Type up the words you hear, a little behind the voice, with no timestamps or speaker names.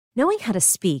Knowing how to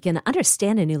speak and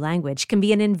understand a new language can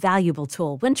be an invaluable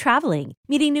tool when traveling,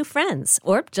 meeting new friends,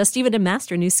 or just even to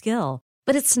master a new skill.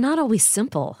 But it's not always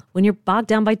simple when you're bogged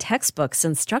down by textbooks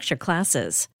and structured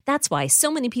classes. That's why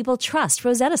so many people trust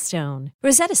Rosetta Stone.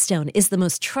 Rosetta Stone is the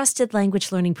most trusted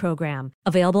language learning program,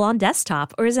 available on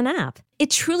desktop or as an app. It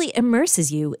truly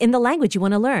immerses you in the language you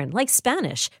want to learn, like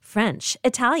Spanish, French,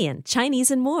 Italian,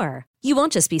 Chinese, and more. You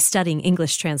won't just be studying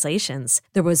English translations.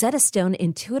 The Rosetta Stone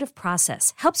intuitive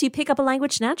process helps you pick up a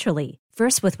language naturally,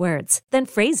 first with words, then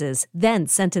phrases, then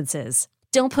sentences.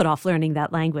 Don't put off learning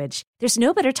that language. There's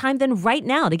no better time than right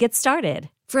now to get started.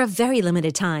 For a very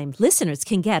limited time, listeners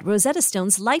can get Rosetta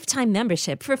Stone's lifetime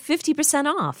membership for 50%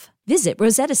 off. Visit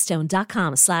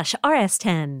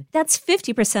rosettastone.com/rs10. That's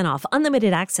 50% off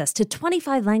unlimited access to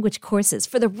 25 language courses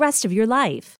for the rest of your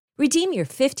life. Redeem your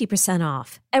 50%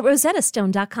 off at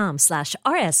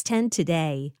rosettastone.com/rs10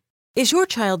 today. Is your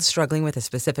child struggling with a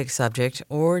specific subject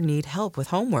or need help with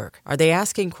homework? Are they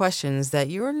asking questions that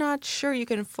you're not sure you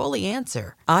can fully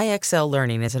answer? IXL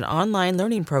Learning is an online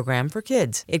learning program for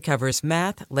kids. It covers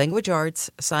math, language arts,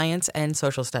 science, and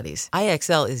social studies.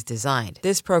 IXL is designed.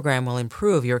 This program will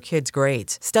improve your kids'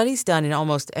 grades. Studies done in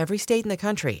almost every state in the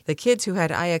country. The kids who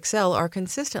had IXL are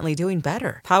consistently doing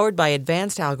better. Powered by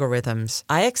advanced algorithms,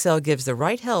 IXL gives the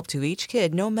right help to each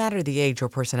kid no matter the age or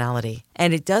personality.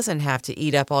 And it doesn't have to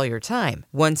eat up all your time.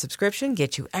 One subscription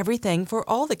gets you everything for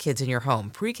all the kids in your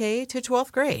home, pre-K to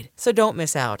 12th grade. So don't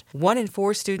miss out. 1 in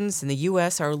 4 students in the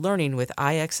U.S. are learning with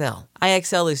IXL.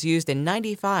 IXL is used in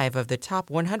 95 of the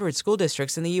top 100 school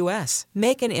districts in the U.S.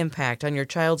 Make an impact on your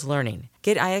child's learning.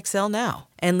 Get IXL now.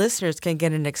 And listeners can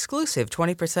get an exclusive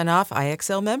 20% off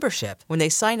IXL membership when they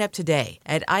sign up today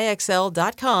at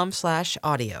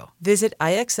IXL.com/audio. Visit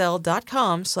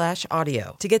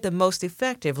IXL.com/audio to get the most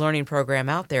effective learning program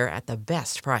out there at the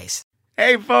best price.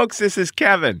 Hey folks, this is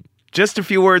Kevin. Just a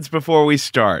few words before we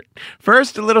start.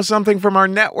 First, a little something from our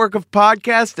network of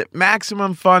podcasts at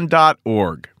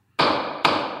MaximumFun.org.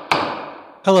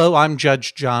 Hello, I'm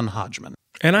Judge John Hodgman.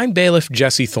 And I'm Bailiff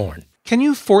Jesse Thorne. Can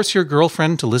you force your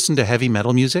girlfriend to listen to heavy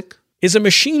metal music? Is a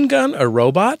machine gun a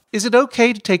robot? Is it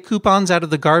okay to take coupons out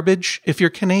of the garbage if you're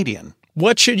Canadian?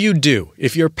 What should you do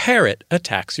if your parrot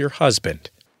attacks your husband?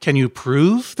 Can you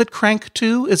prove that Crank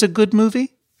 2 is a good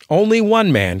movie? Only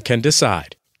one man can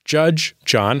decide. Judge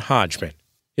John Hodgman.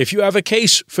 If you have a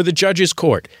case for the judge's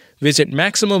court, visit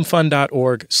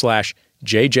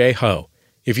MaximumFun.org/JJHo.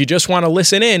 If you just want to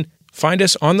listen in, find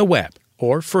us on the web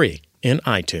or free in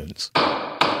iTunes.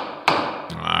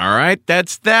 All right,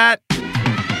 that's that.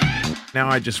 Now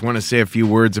I just want to say a few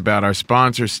words about our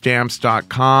sponsor,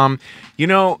 Stamps.com. You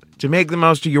know, to make the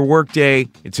most of your workday,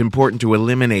 it's important to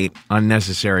eliminate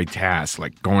unnecessary tasks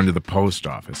like going to the post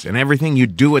office. And everything you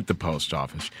do at the post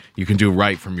office, you can do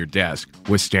right from your desk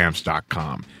with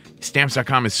Stamps.com.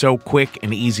 Stamps.com is so quick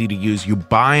and easy to use. You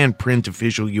buy and print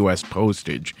official U.S.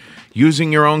 postage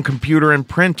using your own computer and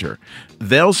printer.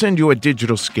 They'll send you a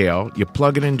digital scale. You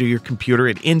plug it into your computer.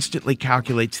 It instantly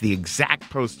calculates the exact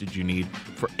postage you need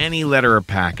for any letter or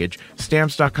package.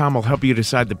 Stamps.com will help you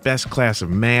decide the best class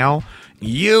of mail.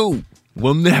 You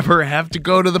will never have to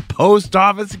go to the post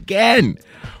office again.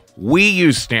 We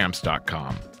use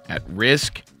Stamps.com at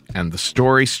Risk and the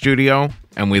Story Studio,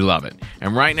 and we love it.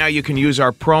 And right now you can use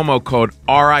our promo code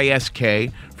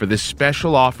RISK for this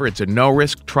special offer. It's a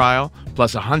no-risk trial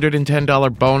plus a $110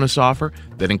 bonus offer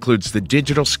that includes the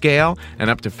digital scale and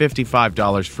up to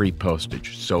 $55 free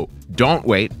postage. So don't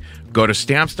wait. Go to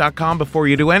Stamps.com before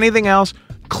you do anything else.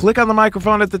 Click on the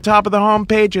microphone at the top of the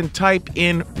homepage and type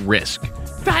in RISK.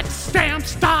 That's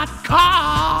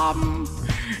Stamps.com.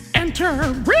 Enter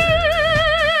RISK.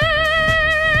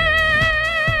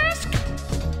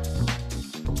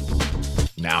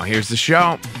 Now here's the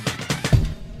show.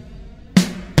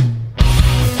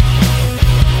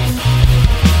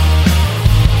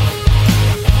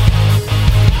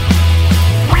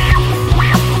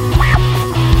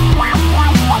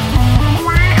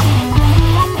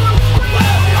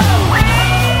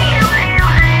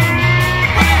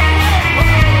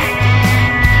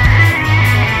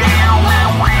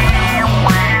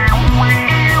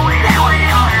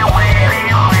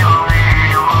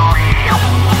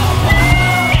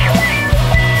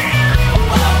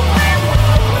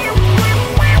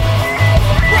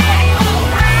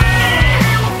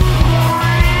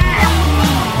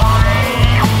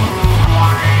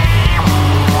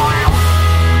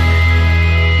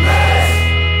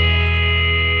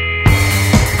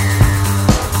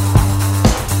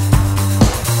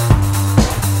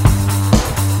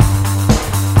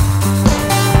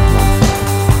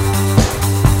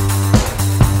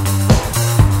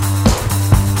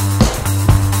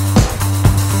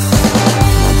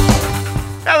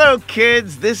 Hello,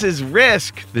 kids. This is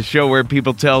Risk, the show where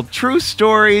people tell true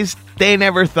stories they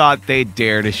never thought they'd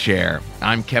dare to share.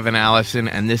 I'm Kevin Allison,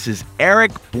 and this is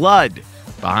Eric Blood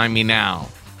behind me now.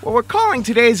 Well, we're calling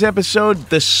today's episode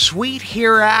The Sweet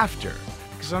Hereafter,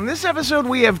 because on this episode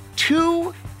we have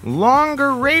two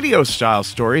longer radio-style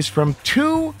stories from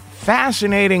two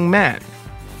fascinating men.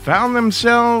 Found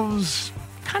themselves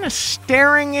kind of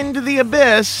staring into the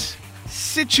abyss,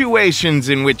 situations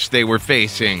in which they were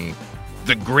facing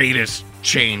the greatest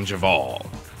change of all.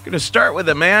 I'm going to start with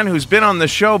a man who's been on the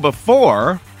show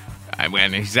before,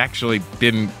 and he's actually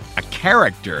been a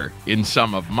character in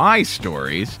some of my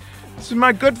stories. This is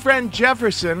my good friend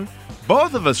Jefferson.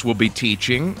 Both of us will be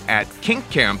teaching at Kink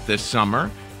Camp this summer.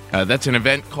 That's an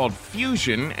event called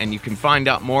Fusion, and you can find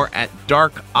out more at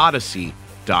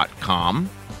darkodyssey.com.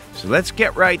 So let's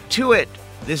get right to it.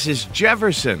 This is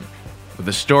Jefferson with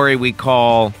a story we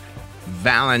call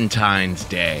Valentine's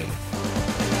Day.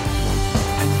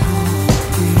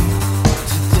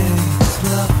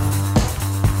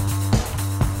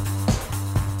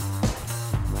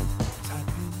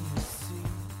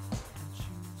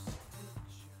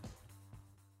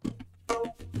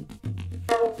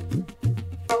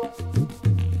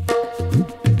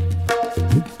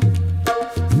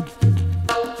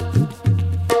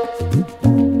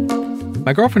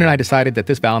 My girlfriend and I decided that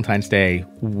this Valentine's Day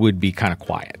would be kind of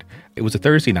quiet. It was a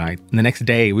Thursday night, and the next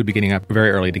day we'd be getting up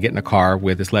very early to get in a car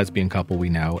with this lesbian couple we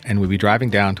know, and we'd be driving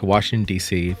down to Washington,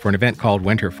 D.C. for an event called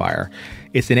Winter Fire.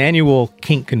 It's an annual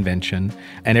kink convention,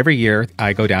 and every year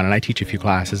I go down and I teach a few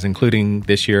classes, including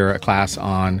this year a class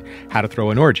on how to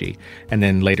throw an orgy, and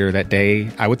then later that day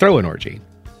I would throw an orgy.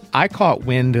 I caught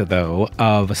wind, though,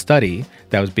 of a study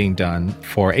that was being done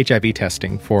for HIV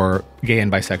testing for gay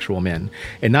and bisexual men.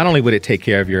 And not only would it take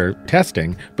care of your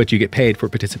testing, but you get paid for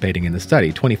participating in the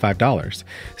study, $25.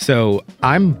 So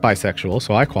I'm bisexual,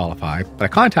 so I qualify. But I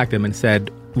contacted them and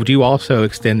said, would you also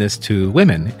extend this to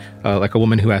women, like a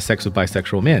woman who has sex with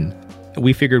bisexual men?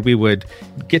 We figured we would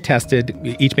get tested,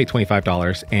 each make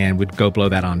 $25, and would go blow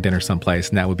that on dinner someplace,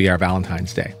 and that would be our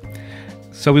Valentine's Day.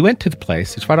 So we went to the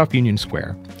place. It's right off Union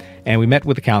Square. And we met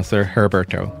with the counselor,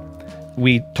 Heriberto.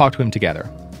 We talked to him together.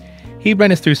 He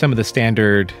ran us through some of the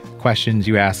standard questions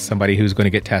you ask somebody who's going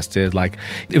to get tested, like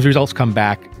if the results come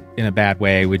back in a bad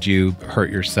way, would you hurt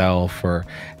yourself, or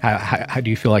how do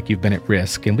you feel like you've been at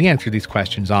risk? And we answered these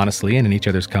questions honestly and in each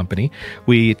other's company.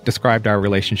 We described our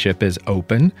relationship as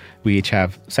open. We each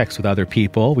have sex with other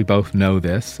people. We both know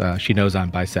this. She knows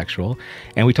I'm bisexual.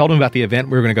 And we told him about the event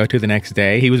we were going to go to the next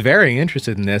day. He was very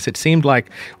interested in this. It seemed like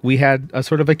we had a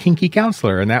sort of a kinky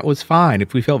counselor, and that was fine.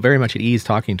 If we felt very much at ease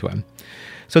talking to him.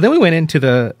 So then we went into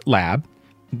the lab,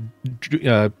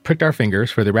 pricked our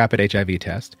fingers for the rapid HIV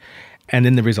test, and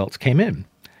then the results came in.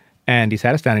 And he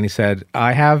sat us down and he said,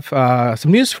 I have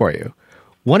some news for you.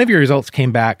 One of your results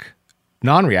came back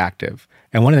non-reactive,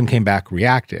 and one of them came back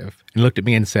reactive. And looked at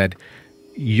me and said,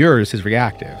 yours is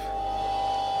reactive.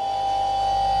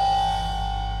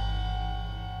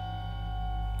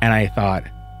 And I thought,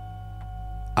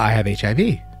 I have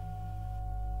HIV.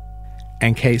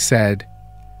 And Kay said,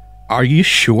 are you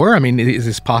sure? I mean, is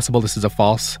this possible? This is a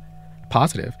false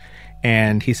positive.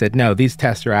 And he said, no, these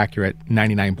tests are accurate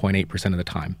 99.8% of the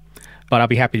time, but I'll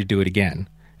be happy to do it again.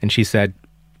 And she said,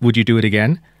 would you do it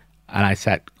again? And I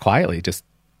sat quietly just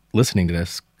listening to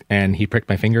this. And he pricked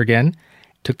my finger again,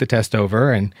 took the test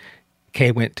over, and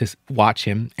Kay went to watch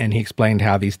him, and he explained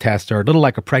how these tests are a little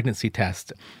like a pregnancy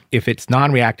test. If it's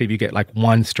non-reactive, you get like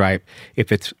one stripe.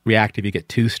 If it's reactive, you get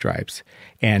two stripes.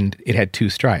 And it had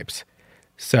two stripes.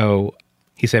 So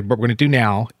he said, what we're going to do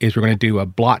now is we're going to do a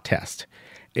blot test.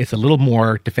 It's a little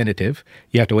more definitive.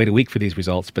 You have to wait a week for these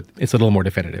results, but it's a little more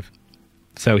definitive.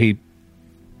 So he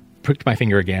pricked my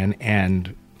finger again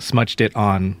and smudged it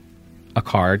on a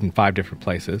card in 5 different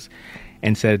places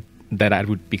and said that I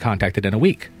would be contacted in a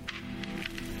week.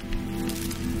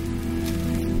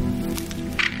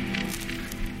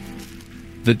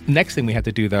 The next thing we had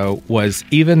to do, though, was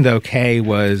even though Kay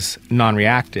was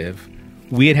non-reactive,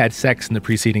 we had had sex in the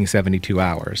preceding 72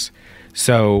 hours.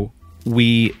 So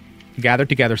we gathered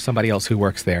together somebody else who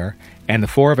works there, and the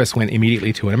 4 of us went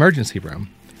immediately to an emergency room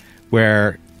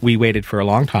where we waited for a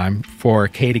long time for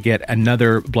Kay to get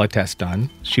another blood test done.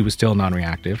 She was still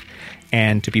non-reactive,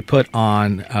 and to be put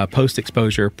on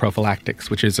post-exposure prophylactics,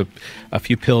 which is a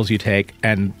few pills you take.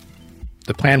 And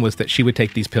the plan was that she would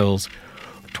take these pills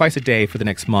twice a day for the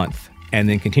next month and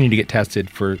then continue to get tested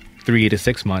for 3 to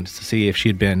 6 months to see if she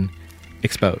had been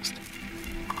exposed.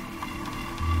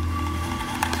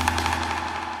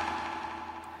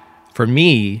 For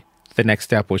me, the next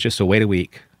step was just to wait a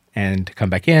week and come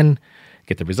back in,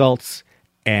 get the results,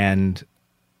 and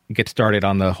get started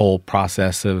on the whole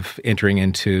process of entering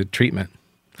into treatment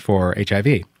for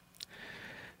HIV.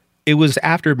 It was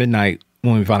after midnight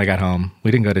when we finally got home.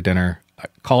 We didn't go to dinner. I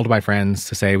called my friends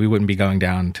to say we wouldn't be going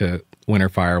down to Winter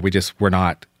Fire. We just were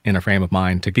not in a frame of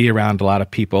mind to be around a lot of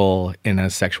people in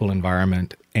a sexual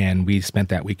environment, and we spent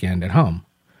that weekend at home.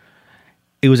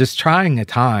 It was as trying a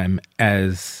time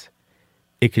as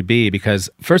it could be because,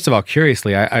 first of all,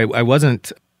 curiously, I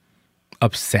wasn't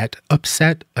upset.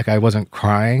 Like I wasn't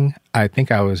crying. I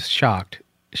think I was shocked.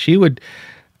 She would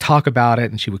talk about it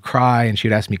and she would cry and she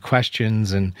would ask me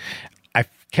questions, and I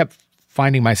kept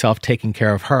finding myself taking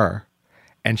care of her.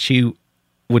 And she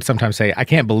would sometimes say, I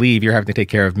can't believe you're having to take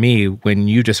care of me when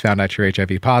you just found out you're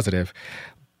HIV positive.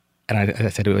 And I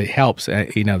said, it helps,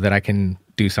 that I can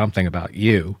do something about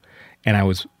you. And I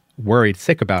was worried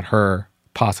sick about her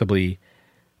possibly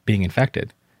being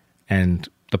infected and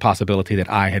the possibility that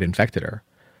I had infected her.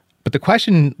 But the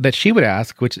question that she would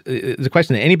ask, which is a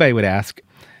question that anybody would ask,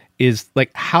 is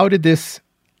like, how did this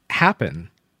happen?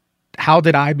 How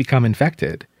did I become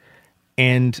infected?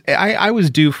 And I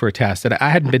was due for a test, and I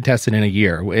hadn't been tested in a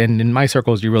year. And in my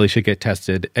circles, you really should get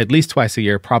tested at least twice a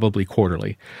year, probably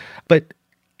quarterly. But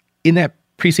in that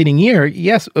preceding year,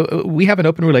 yes, we have an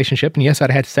open relationship, and yes, I'd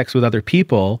had sex with other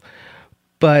people,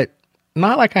 but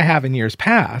not like I have in years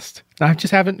past. I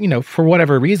just haven't, for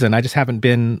whatever reason, I just haven't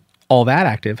been all that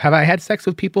active. Have I had sex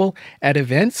with people at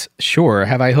events? Sure.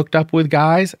 Have I hooked up with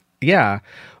guys? Yeah.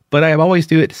 But I always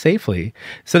do it safely.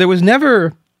 So there was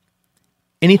never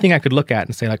anything I could look at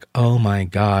and say like, oh my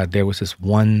God, there was this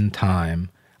one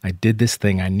time I did this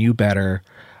thing, I knew better,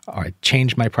 or I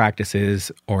changed my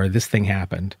practices, or this thing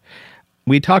happened.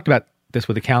 We talked about this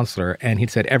with a counselor, and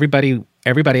he'd said, everybody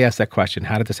asks that question,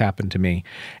 how did this happen to me?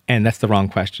 And that's the wrong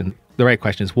question. The right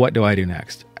question is, what do I do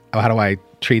next? How do I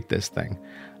treat this thing?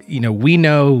 We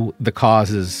know the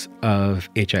causes of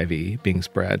HIV being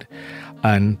spread,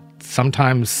 and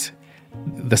sometimes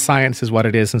the science is what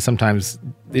it is, and sometimes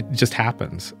it just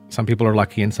happens. Some people are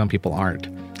lucky and some people aren't.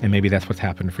 And maybe that's what's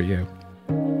happened for you.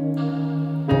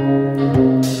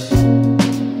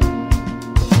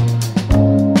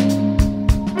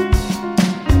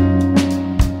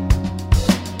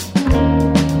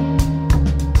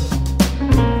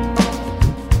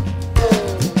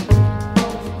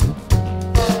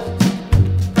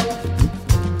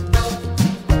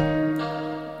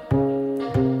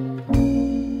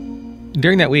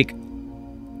 During that week,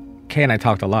 Kay and I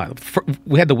talked a lot.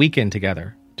 We had the weekend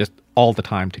together, just all the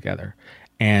time together.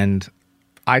 And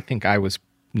I think I was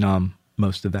numb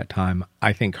most of that time.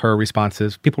 I think her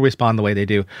responses, people respond the way they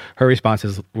do. Her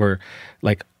responses were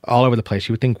like all over the place.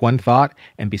 She would think one thought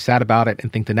and be sad about it,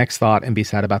 and think the next thought and be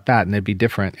sad about that, and they'd be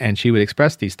different. And she would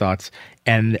express these thoughts.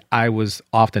 And I was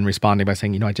often responding by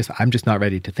saying, I'm just not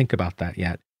ready to think about that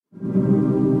yet.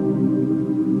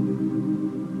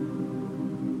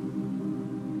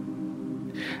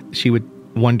 She would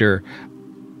wonder,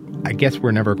 I guess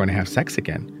we're never going to have sex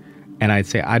again. And I'd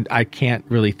say, I can't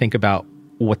really think about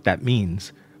what that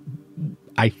means.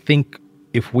 I think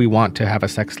if we want to have a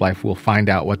sex life, we'll find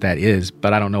out what that is,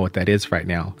 but I don't know what that is right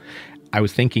now. I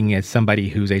was thinking, as somebody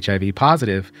who's HIV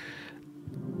positive,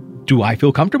 do I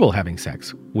feel comfortable having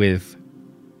sex with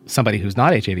somebody who's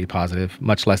not HIV positive,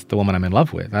 much less the woman I'm in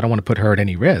love with? I don't want to put her at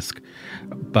any risk.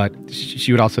 But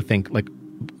she would also think, like,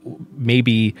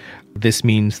 maybe this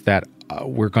means that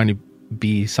we're going to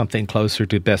be something closer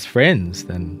to best friends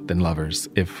than lovers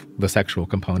if the sexual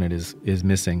component is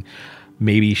missing.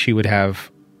 Maybe she would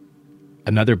have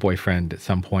another boyfriend at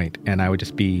some point, and I would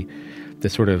just be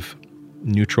this sort of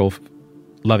neutral,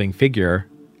 loving figure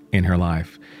in her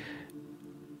life.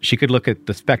 She could look at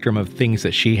the spectrum of things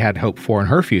that she had hoped for in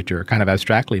her future, kind of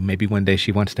abstractly. Maybe one day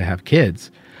she wants to have kids.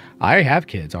 I have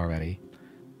kids already.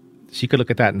 She could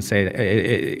look at that and say,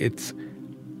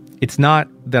 it's not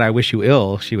that I wish you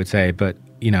ill, she would say, but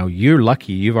you're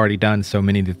lucky. You've already done so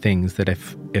many of the things that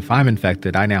if I'm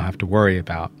infected, I now have to worry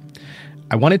about.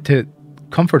 I wanted to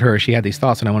comfort her. She had these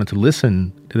thoughts, and I wanted to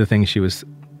listen to the things she was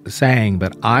saying,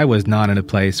 but I was not in a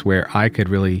place where I could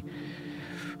really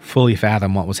fully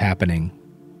fathom what was happening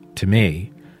to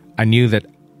me. I knew that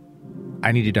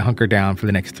I needed to hunker down for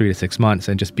the next 3 to 6 months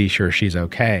and just be sure she's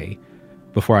okay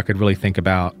before I could really think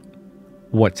about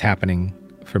what's happening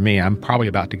for me. I'm probably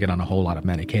about to get on a whole lot of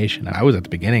medication. I was at the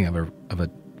beginning of a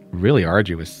really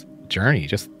arduous journey,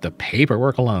 just the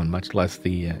paperwork alone, much less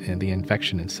the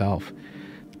infection itself.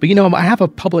 But I have a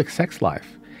public sex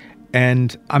life,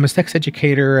 and I'm a sex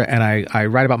educator, and I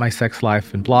write about my sex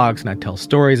life in blogs, and I tell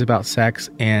stories about sex.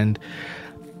 And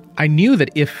I knew that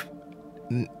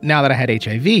now that I had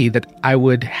HIV, that I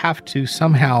would have to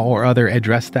somehow or other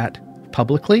address that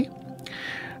publicly.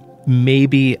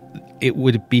 maybe it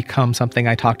would become something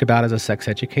I talked about as a sex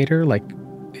educator, like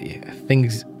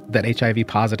things that HIV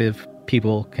positive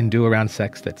people can do around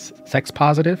sex that's sex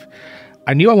positive.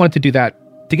 I knew I wanted to do that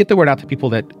to get the word out to people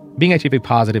that being HIV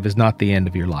positive is not the end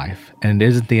of your life, and it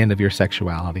isn't the end of your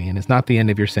sexuality, and it's not the end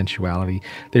of your sensuality.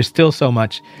 There's still so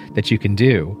much that you can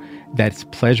do that's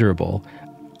pleasurable.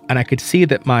 And I could see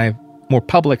that my more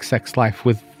public sex life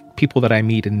with people that I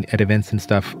meet at events and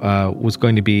stuff was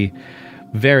going to be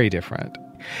very different.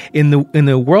 In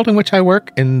the world in which I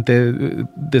work, in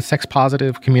the sex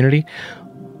positive community,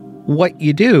 what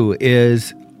you do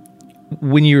is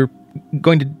when you're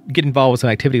going to get involved with an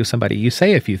activity with somebody, you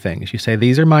say a few things. You say,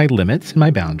 these are my limits and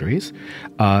my boundaries.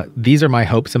 These are my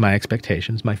hopes and my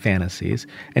expectations, my fantasies.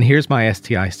 And here's my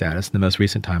STI status in the most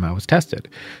recent time I was tested.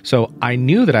 So I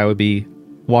knew that I would be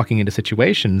walking into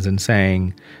situations and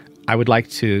saying, I would like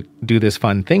to do this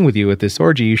fun thing with you at this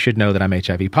orgy. You should know that I'm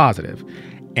HIV positive.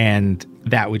 And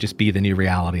that would just be the new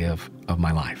reality of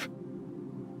my life.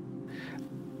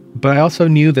 But I also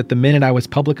knew that the minute I was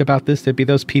public about this, there'd be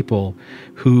those people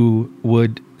who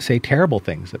would say terrible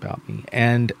things about me.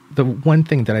 And the one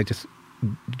thing that I just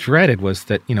dreaded was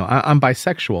that, I'm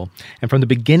bisexual. And from the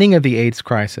beginning of the AIDS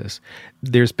crisis,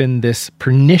 there's been this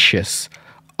pernicious,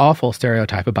 awful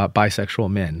stereotype about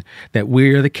bisexual men, that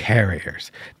we're the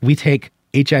carriers. We take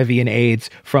HIV and AIDS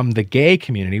from the gay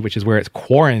community, which is where it's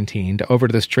quarantined, over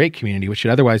to the straight community, which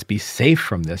should otherwise be safe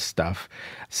from this stuff.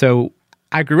 So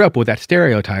I grew up with that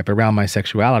stereotype around my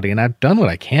sexuality, and I've done what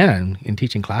I can in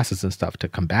teaching classes and stuff to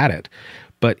combat it.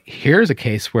 But here's a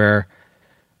case where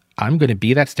I'm going to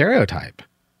be that stereotype.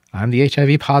 I'm the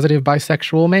HIV positive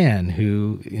bisexual man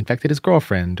who infected his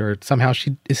girlfriend, or somehow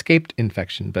she escaped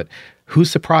infection. But who's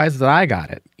surprised that I got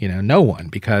it? No one,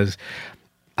 because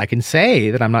I can say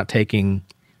that I'm not taking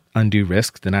undue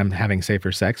risks, that I'm having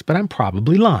safer sex, but I'm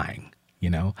probably lying.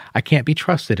 I can't be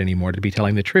trusted anymore to be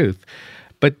telling the truth.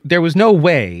 But there was no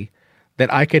way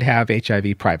that I could have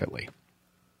HIV privately.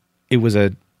 It was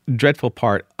a dreadful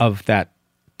part of that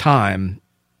time,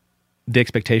 the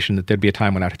expectation that there'd be a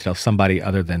time when I had to tell somebody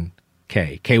other than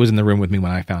Kay. Kay was in the room with me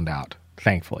when I found out,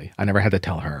 thankfully. I never had to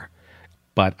tell her.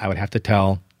 But I would have to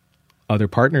tell other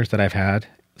partners that I've had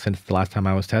since the last time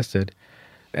I was tested,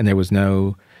 and there was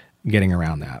no getting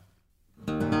around that.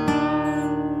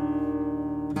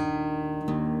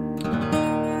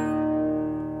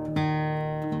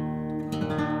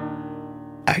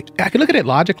 I could look at it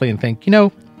logically and think,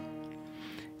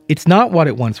 it's not what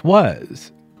it once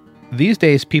was. These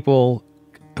days, people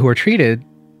who are treated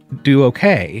do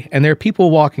okay. And there are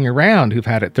people walking around who've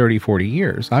had it 30, 40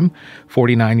 years. I'm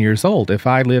 49 years old. If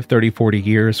I live 30, 40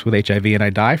 years with HIV and I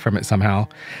die from it somehow,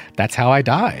 that's how I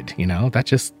died. That's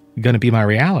just going to be my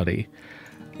reality.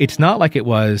 It's not like it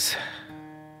was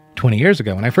 20 years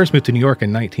ago. When I first moved to New York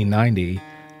in 1990,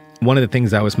 one of the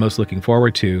things I was most looking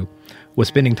forward to was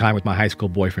spending time with my high school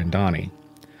boyfriend, Donnie.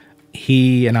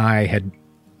 He and I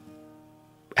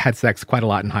had sex quite a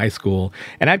lot in high school,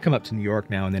 and I'd come up to New York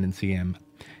now and then and see him.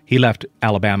 He left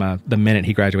Alabama the minute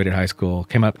he graduated high school,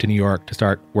 came up to New York to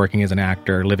start working as an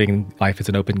actor, living life as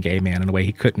an open gay man in a way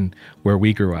he couldn't where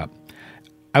we grew up.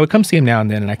 I would come see him now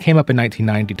and then, and I came up in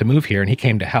 1990 to move here, and he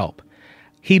came to help.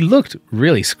 He looked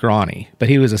really scrawny, but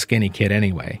he was a skinny kid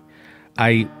anyway.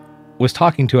 I was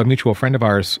talking to a mutual friend of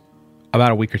ours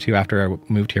about a week or two after I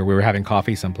moved here. We were having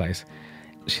coffee someplace.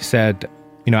 She said,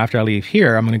 after I leave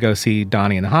here, I'm going to go see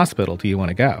Donnie in the hospital. Do you want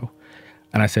to go?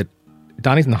 And I said,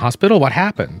 Donnie's in the hospital? What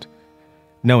happened?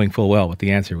 Knowing full well what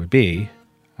the answer would be.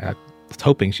 I was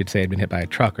hoping she'd say I'd been hit by a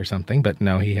truck or something, but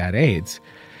no, he had AIDS.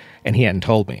 And he hadn't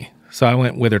told me. So I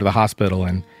went with her to the hospital,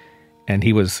 and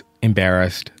he was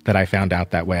embarrassed that I found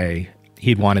out that way.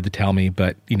 He'd wanted to tell me,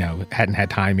 but, hadn't had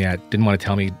time yet. Didn't want to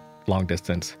tell me long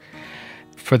distance.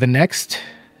 For the next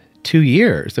 2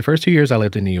 years, the first 2 years I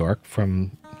lived in New York,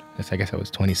 from, I guess I was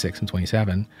 26 and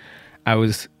 27, I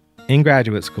was in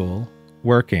graduate school,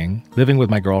 working, living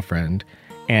with my girlfriend,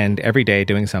 and every day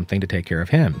doing something to take care of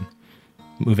him.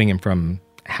 Moving him from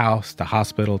house to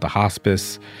hospital to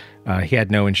hospice. He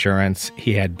had no insurance.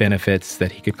 He had benefits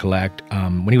that he could collect.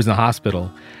 When he was in the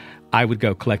hospital, I would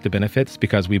go collect the benefits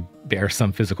because we bear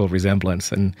some physical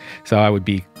resemblance. And so I would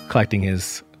be collecting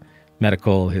his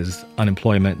medical, his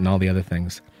unemployment, and all the other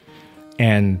things.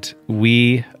 And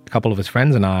a couple of his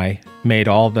friends and I, made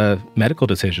all the medical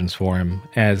decisions for him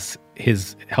as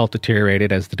his health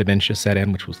deteriorated, as the dementia set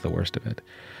in, which was the worst of it,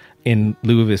 in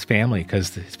lieu of his family,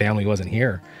 because his family wasn't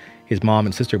here. His mom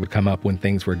and sister would come up when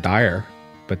things were dire,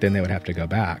 but then they would have to go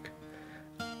back.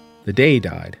 The day he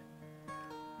died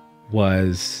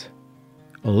was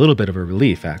a little bit of a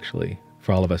relief, actually,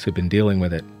 for all of us who've been dealing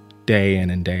with it day in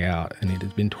and day out, and it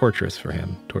had been torturous for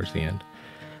him towards the end.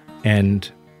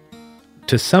 And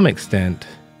to some extent,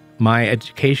 my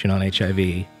education on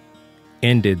HIV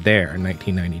ended there in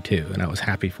 1992, and I was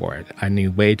happy for it. I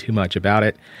knew way too much about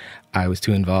it. I was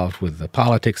too involved with the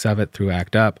politics of it through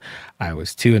ACT UP. I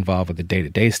was too involved with the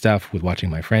day-to-day stuff, with watching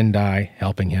my friend die,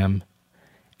 helping him.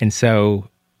 And so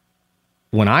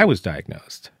when I was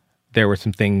diagnosed, there were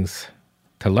some things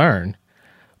to learn,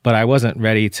 but I wasn't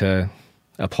ready to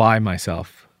apply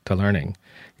myself to learning.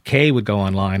 Kay would go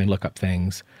online and look up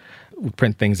things, would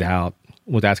print things out,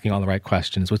 was asking all the right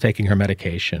questions, was taking her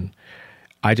medication.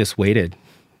 I just waited.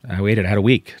 I had a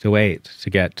week to wait to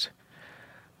get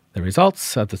the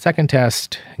results of the second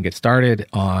test and get started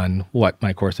on what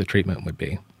my course of treatment would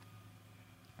be.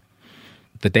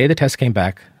 The day the test came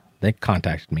back, they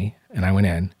contacted me, and I went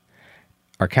in.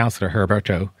 Our counselor,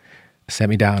 Heriberto, sat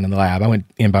me down in the lab. I went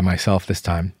in by myself this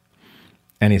time.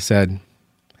 And he said,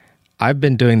 "I've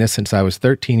been doing this since I was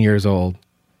 13 years old.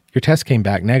 Your test came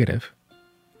back negative.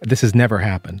 This has never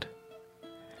happened."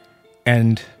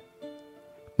 And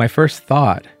my first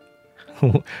thought,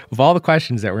 of all the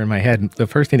questions that were in my head, the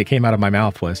first thing that came out of my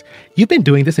mouth was, "You've been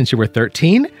doing this since you were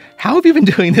 13? How have you been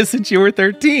doing this since you were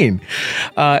 13?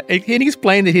 And he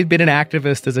explained that he'd been an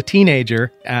activist as a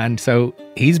teenager, and so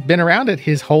he's been around it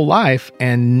his whole life,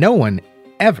 and no one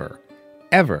ever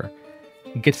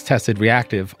gets tested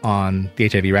reactive on the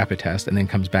HIV rapid test and then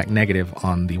comes back negative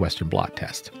on the Western blot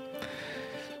test.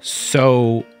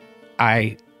 So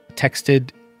I texted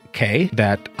Kay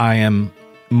that I am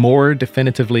more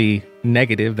definitively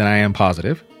negative than I am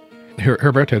positive.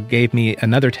 Herberto gave me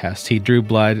another test. He drew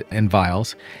blood and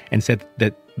vials and said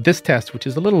that this test, which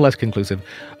is a little less conclusive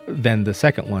than the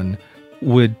second one,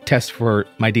 would test for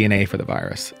my DNA for the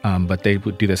virus. But they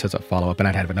would do this as a follow-up, and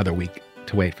I'd have another week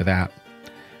to wait for that.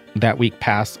 That week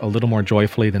passed a little more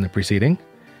joyfully than the preceding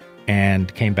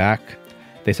and came back.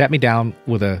 They sat me down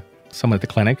with someone at the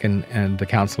clinic and the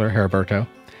counselor, Heriberto,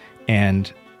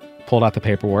 and pulled out the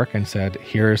paperwork and said,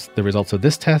 "Here's the results of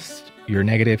this test, you're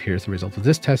negative. Here's the result of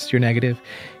this test, you're negative.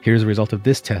 Here's the result of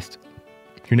this test,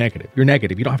 you're negative. You're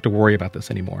negative. You don't have to worry about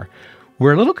this anymore.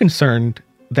 We're a little concerned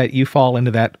that you fall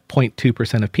into that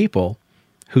 0.2% of people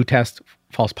who test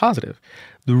false positive."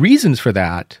 The reasons for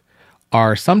that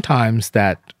are sometimes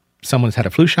that someone's had a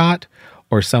flu shot,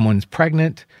 or someone's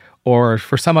pregnant, or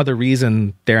for some other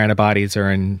reason their antibodies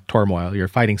are in turmoil. You're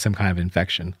fighting some kind of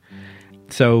infection.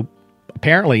 So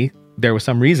apparently there was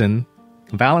some reason,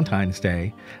 Valentine's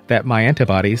Day, that my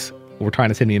antibodies were trying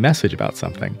to send me a message about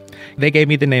something. They gave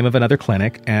me the name of another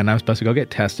clinic, and I was supposed to go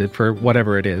get tested for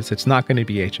whatever it is. It's not going to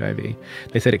be HIV.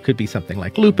 They said it could be something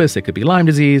like lupus, it could be Lyme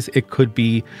disease, it could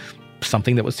be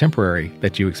something that was temporary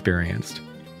that you experienced.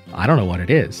 I don't know what it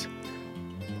is.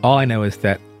 All I know is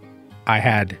that I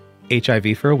had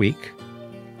HIV for a week.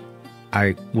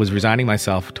 I was resigning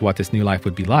myself to what this new life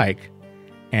would be like,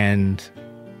 and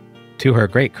to her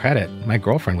great credit, my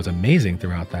girlfriend was amazing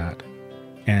throughout that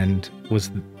and was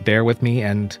there with me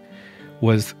and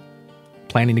was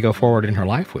planning to go forward in her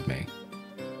life with me.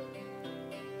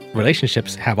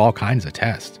 Relationships have all kinds of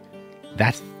tests.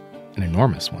 That's an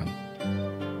enormous one.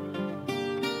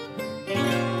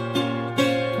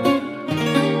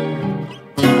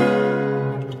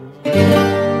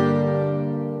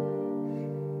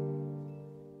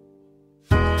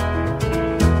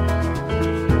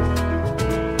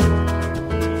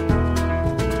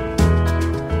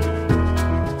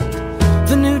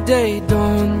 Day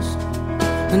dawns,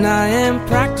 and I am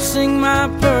practicing my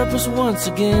purpose once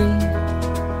again.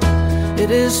 It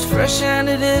is fresh and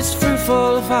it is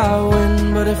fruitful if I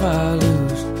win, but if I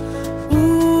lose,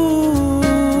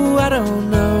 ooh, I don't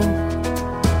know.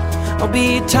 I'll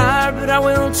be tired, but I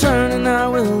will turn and I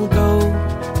will go.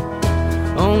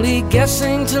 Only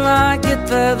guessing till I get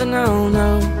there, then I'll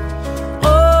know.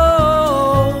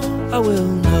 Oh, I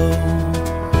will know.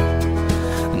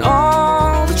 And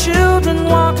all the children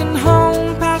walking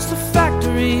home past the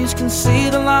factories can see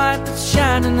the light that's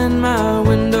shining in my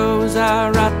window as I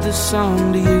write this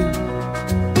song to you.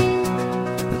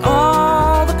 And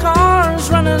all the cars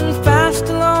running fast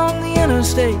along the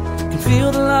interstate can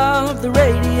feel the love that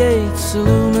radiates,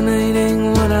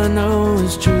 illuminating what I know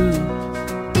is true.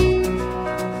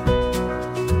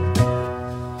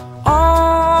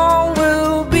 All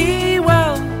will be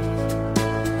well,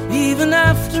 even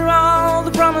after all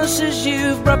the promises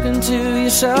you've broken to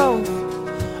yourself.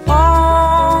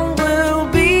 All will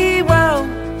be well.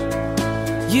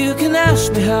 You can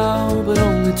ask me how, but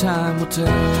only time will tell.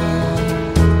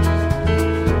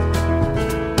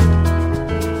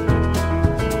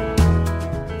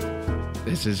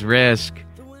 This is Risk.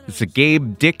 It's a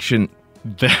Gabe Diction.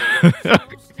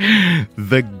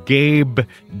 the Gabe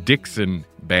Dixon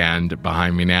Band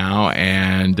behind me now,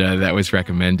 and that was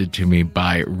recommended to me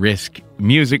by Risk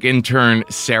music intern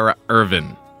Sarah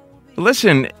Irvin.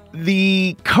 Listen,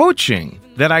 the coaching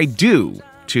that I do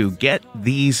to get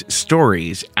these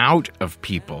stories out of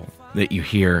people that you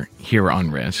hear here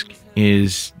on Risk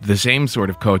is the same sort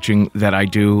of coaching that I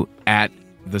do at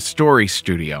the Story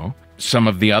Studio. Some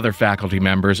of the other faculty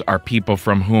members are people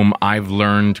from whom I've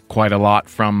learned quite a lot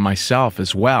from myself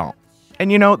as well.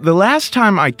 And you know, the last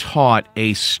time I taught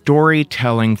a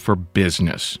storytelling for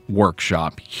business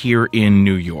workshop here in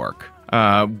New York,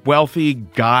 a wealthy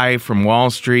guy from Wall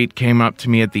Street came up to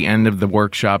me at the end of the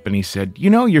workshop and he said, "You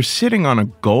know, you're sitting on a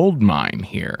gold mine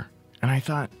here." And I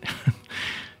thought,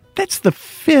 that's the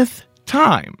 5th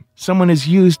time someone has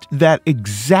used that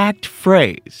exact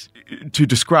phrase to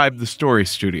describe the Story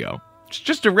Studio. It's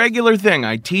just a regular thing.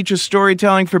 I teach a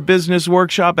storytelling for business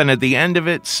workshop, and at the end of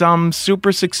it, some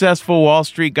super successful Wall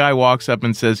Street guy walks up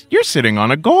and says, "You're sitting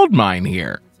on a gold mine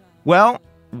here." Well,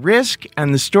 Risk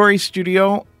and the Story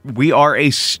Studio, we are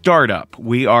a startup.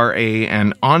 We are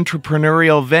an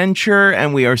entrepreneurial venture,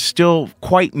 and we are still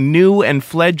quite new and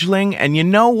fledgling. And you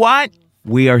know what?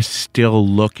 We are still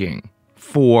looking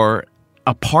for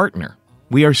a partner.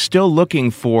 We are still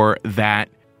looking for that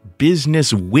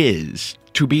business whiz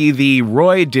to be the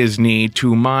Roy Disney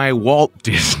to my Walt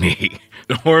Disney,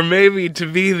 or maybe to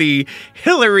be the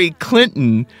Hillary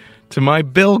Clinton to my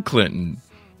Bill Clinton.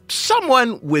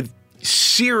 Someone with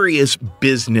serious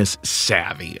business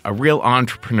savvy, a real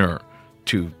entrepreneur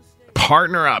to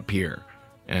partner up here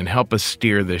and help us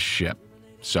steer this ship.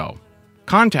 So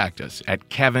contact us at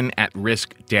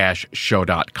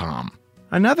kevin@risk-show.com.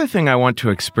 Another thing I want to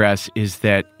express is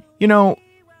that, you know,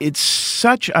 it's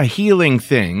such a healing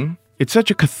thing. It's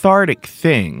such a cathartic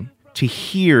thing to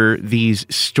hear these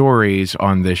stories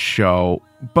on this show,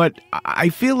 but I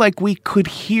feel like we could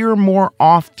hear more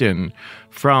often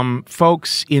from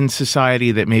folks in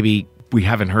society that maybe we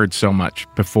haven't heard so much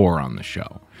before on the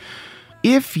show.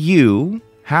 If you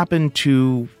happen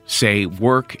to, say,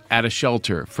 work at a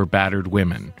shelter for battered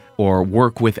women, or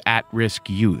work with at-risk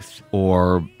youth,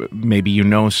 or maybe you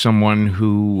know someone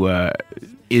who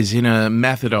is in a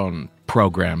methadone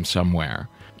program somewhere,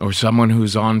 or someone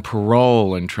who's on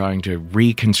parole and trying to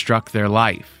reconstruct their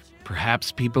life.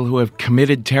 Perhaps people who have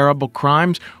committed terrible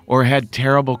crimes or had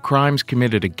terrible crimes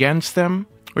committed against them,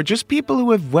 or just people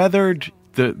who have weathered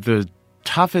the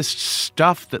toughest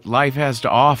stuff that life has to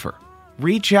offer.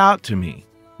 Reach out to me,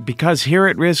 because here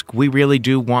at Risk, we really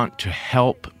do want to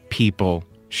help people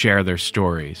share their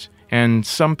stories. And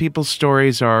some people's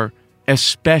stories are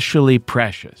especially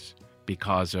precious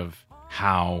because of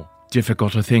how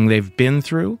difficult a thing they've been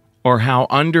through, or how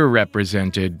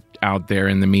underrepresented out there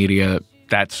in the media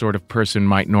that sort of person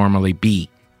might normally be.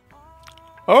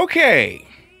 Okay,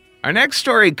 our next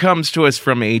story comes to us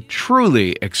from a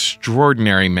truly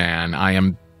extraordinary man. I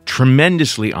am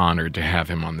tremendously honored to have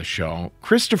him on the show.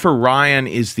 Christopher Ryan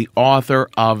is the author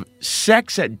of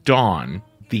Sex at Dawn,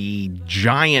 the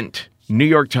giant New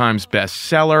York Times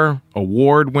bestseller,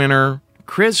 award winner.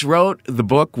 Chris wrote the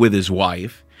book with his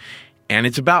wife, and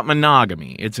it's about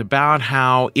monogamy. It's about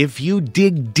how if you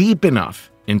dig deep enough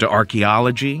into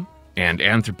archaeology and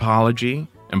anthropology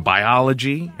and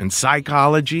biology and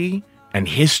psychology and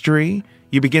history,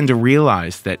 you begin to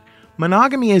realize that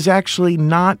monogamy is actually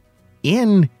not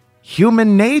in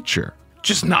human nature.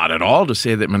 Just not at all to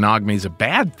say that monogamy is a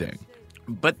bad thing,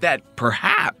 but that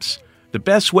perhaps the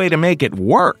best way to make it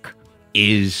work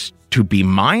is to be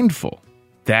mindful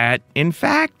that, in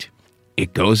fact,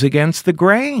 it goes against the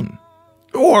grain.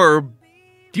 Or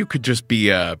you could just be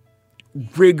a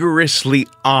rigorously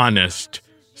honest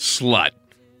slut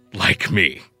like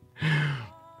me.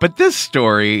 But this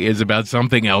story is about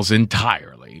something else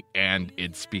entirely, and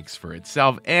it speaks for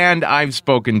itself, and I've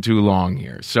spoken too long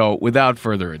here. So without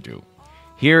further ado,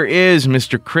 here is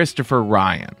Mr. Christopher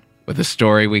Ryan with a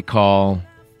story we call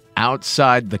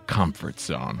Outside the Comfort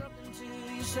Zone.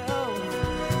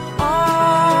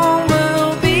 All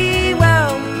will be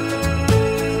well.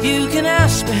 You can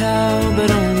ask me how,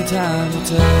 but only time will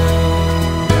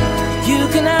tell. You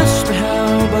can ask me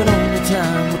how, but only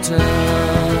time will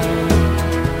tell.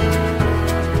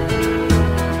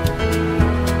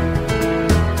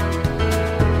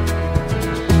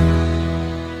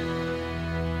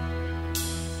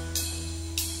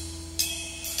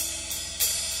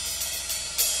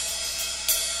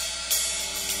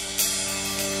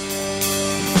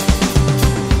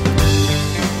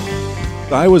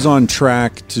 I was on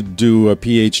track to do a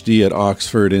PhD at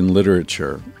Oxford in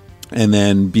literature and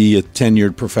then be a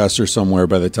tenured professor somewhere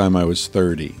by the time I was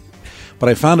 30. But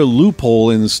I found a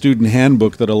loophole in the student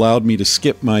handbook that allowed me to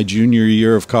skip my junior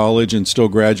year of college and still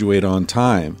graduate on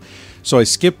time. So I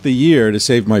skipped the year to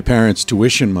save my parents'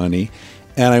 tuition money,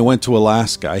 and I went to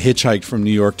Alaska. I hitchhiked from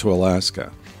New York to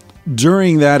Alaska.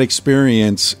 During that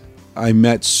experience, I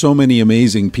met so many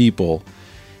amazing people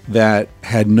that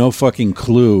had no fucking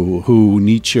clue who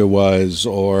Nietzsche was,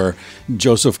 or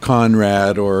Joseph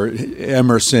Conrad, or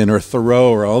Emerson, or Thoreau,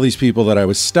 or all these people that I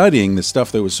was studying, the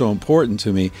stuff that was so important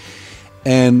to me.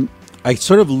 And I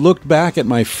sort of looked back at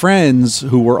my friends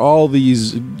who were all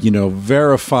these,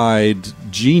 verified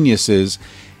geniuses,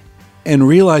 and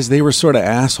realized they were sort of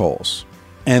assholes,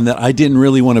 and that I didn't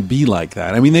really want to be like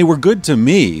that. I mean, they were good to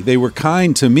me. They were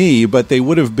kind to me, but they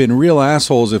would have been real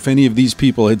assholes if any of these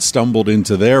people had stumbled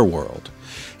into their world.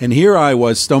 And here I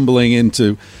was stumbling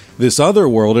into this other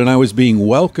world, and I was being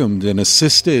welcomed and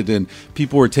assisted, and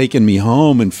people were taking me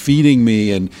home and feeding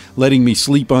me and letting me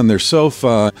sleep on their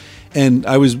sofa. And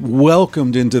I was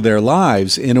welcomed into their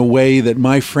lives in a way that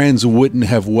my friends wouldn't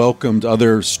have welcomed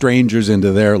other strangers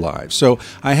into their lives. So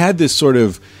I had this sort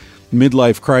of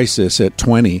midlife crisis at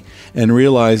 20 and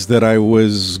realized that I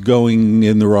was going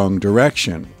in the wrong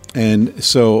direction. And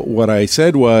so what I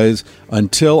said was,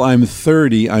 until I'm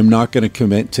 30, I'm not going to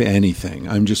commit to anything.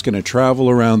 I'm just going to travel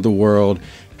around the world,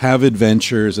 have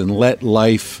adventures, and let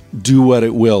life do what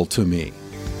it will to me.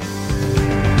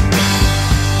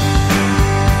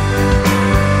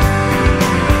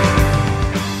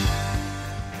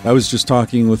 I was just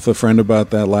talking with a friend about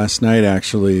that last night,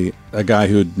 actually, a guy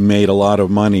who had made a lot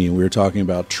of money. We were talking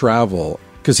about travel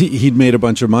because he'd made a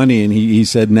bunch of money, and he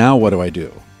said, now what do I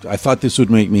do? I thought this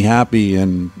would make me happy,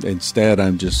 and instead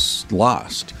I'm just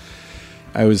lost.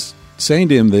 I was saying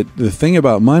to him that the thing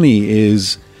about money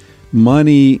is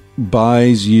money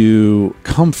buys you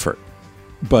comfort,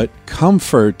 but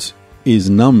comfort is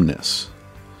numbness.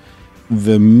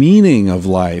 The meaning of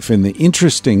life and the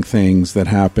interesting things that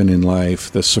happen in life,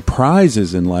 the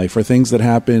surprises in life, are things that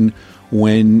happen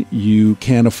when you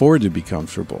can't afford to be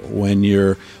comfortable, when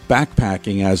you're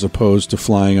backpacking as opposed to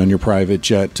flying on your private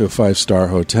jet to a 5-star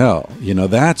hotel.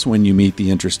 That's when you meet the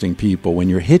interesting people, when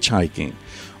you're hitchhiking.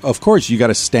 Of course, you got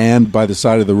to stand by the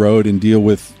side of the road and deal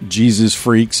with Jesus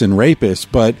freaks and rapists,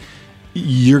 but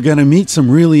you're going to meet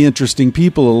some really interesting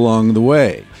people along the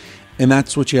way. And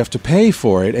that's what you have to pay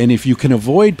for it. And if you can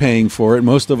avoid paying for it,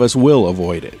 most of us will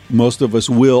avoid it. Most of us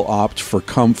will opt for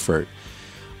comfort.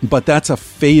 But that's a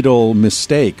fatal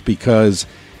mistake, because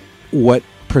what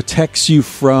protects you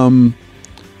from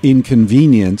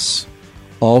inconvenience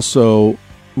also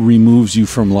removes you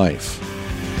from life.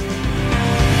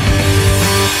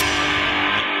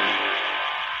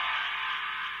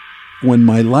 When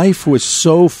my life was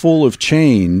so full of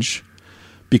change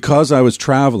because I was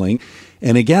traveling,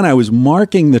 and again, I was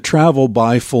marking the travel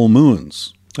by full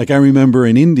moons. Like I remember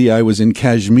in India, I was in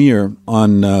Kashmir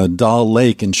on Dal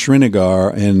Lake in Srinagar,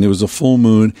 and there was a full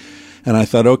moon. And I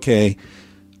thought, okay,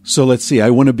 so let's see, I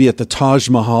want to be at the Taj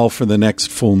Mahal for the next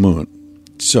full moon.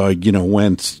 So I,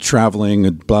 went traveling,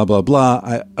 blah, blah,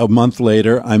 blah. A month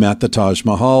later, I'm at the Taj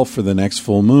Mahal for the next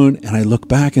full moon. And I look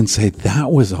back and say,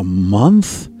 that was a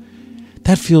month?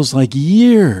 That feels like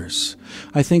years.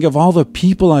 I think of all the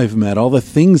people I've met, all the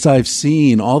things I've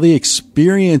seen, all the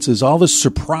experiences, all the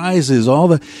surprises,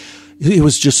 it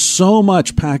was just so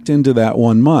much packed into that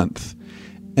 1 month.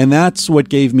 And that's what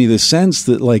gave me the sense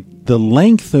that, like, the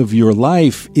length of your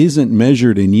life isn't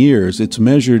measured in years. It's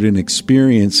measured in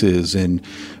experiences and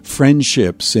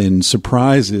friendships and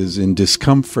surprises and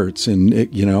discomforts. And,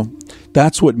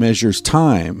 that's what measures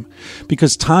time,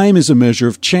 because time is a measure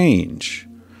of change.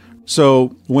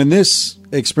 So when this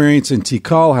experience in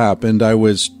Tikal happened, I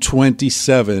was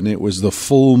 27. It was the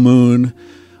full moon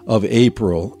of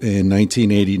April in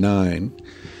 1989.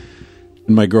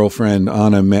 My girlfriend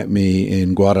Anna met me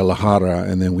in Guadalajara,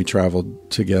 and then we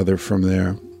traveled together from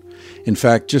there. In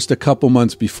fact, just a couple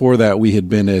months before that, we had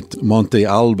been at Monte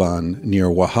Alban near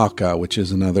Oaxaca, which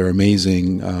is another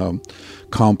amazing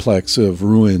complex of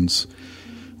ruins.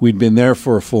 We'd been there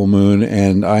for a full moon,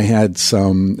 and I had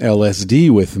some LSD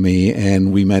with me,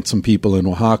 and we met some people in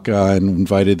Oaxaca and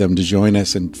invited them to join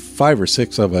us, and 5 or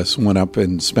 6 of us went up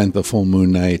and spent the full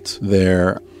moon night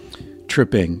there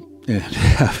tripping and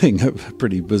having a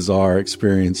pretty bizarre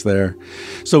experience there.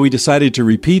 So we decided to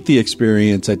repeat the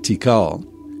experience at Tikal.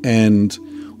 And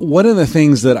one of the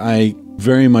things that I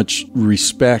very much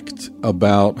respect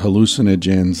about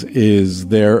hallucinogens is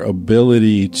their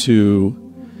ability to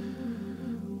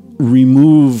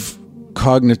remove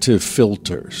cognitive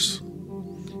filters.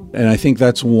 And I think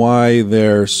that's why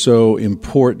they're so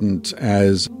important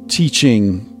as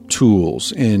teaching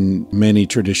tools in many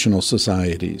traditional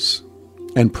societies.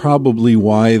 and probably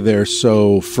why they're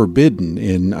so forbidden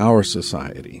in our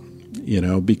society,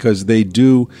 because they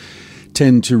do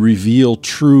tend to reveal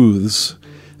truths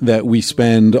that we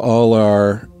spend all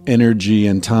our energy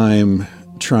and time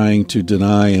trying to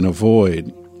deny and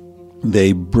avoid.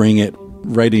 They bring it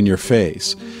right in your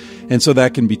face. And so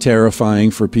that can be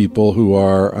terrifying for people who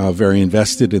are very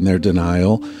invested in their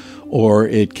denial, or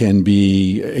it can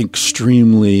be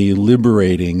extremely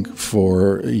liberating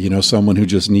for, someone who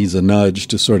just needs a nudge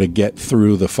to sort of get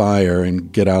through the fire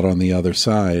and get out on the other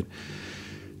side.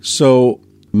 So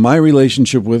my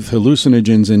relationship with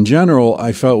hallucinogens in general,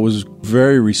 I felt was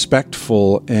very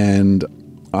respectful, and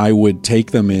I would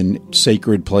take them in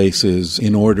sacred places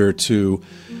in order to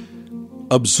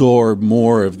absorb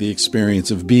more of the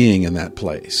experience of being in that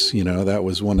place. That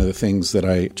was one of the things that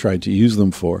I tried to use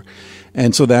them for.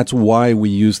 And so that's why we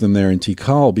use them there in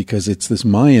Tikal, because it's this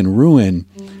Mayan ruin.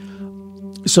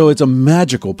 So it's a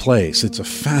magical place. It's a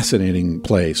fascinating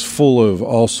place, full of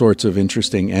all sorts of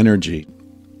interesting energy.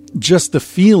 Just the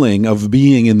feeling of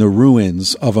being in the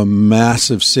ruins of a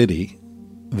massive city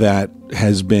that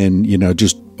has been,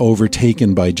 just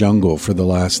overtaken by jungle for the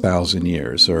last 1,000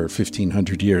 years or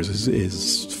 1,500 years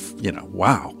is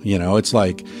wow. It's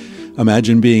like,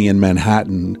 imagine being in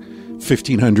Manhattan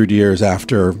 1,500 years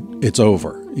after it's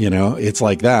over. It's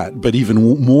like that, but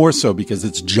even more so because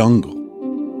it's jungle.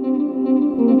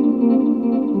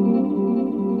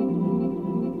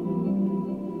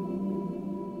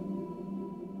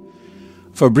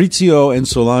 Fabrizio and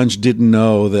Solange didn't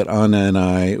know that Anna and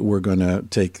I were going to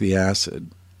take the acid,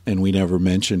 and we never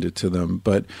mentioned it to them.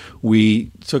 But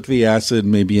we took the acid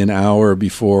maybe an hour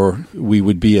before we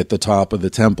would be at the top of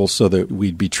the temple, so that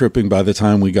we'd be tripping by the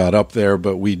time we got up there,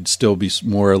 but we'd still be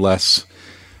more or less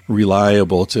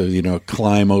reliable to,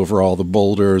 climb over all the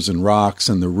boulders and rocks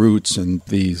and the roots and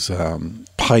these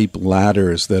pipe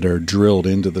ladders that are drilled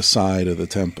into the side of the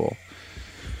temple.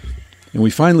 And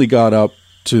we finally got up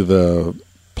to the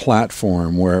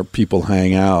platform where people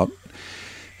hang out,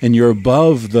 and you're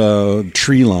above the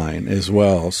tree line as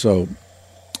well. So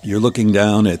you're looking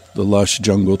down at the lush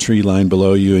jungle tree line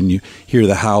below you, and you hear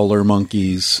the howler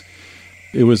monkeys.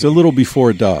 It was a little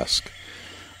before dusk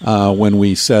when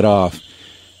we set off.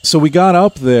 So we got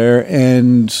up there,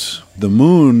 and the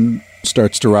moon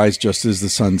starts to rise just as the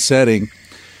sun's setting.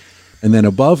 And then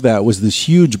above that was this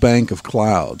huge bank of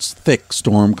clouds, thick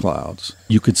storm clouds.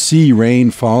 You could see rain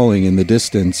falling in the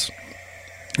distance,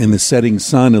 and the setting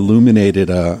sun illuminated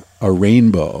a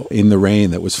rainbow in the rain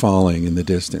that was falling in the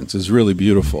distance. It was really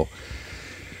beautiful.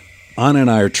 Anna and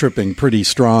I are tripping pretty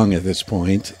strong at this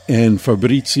point, and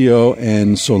Fabrizio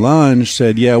and Solange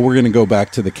said, yeah, we're going to go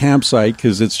back to the campsite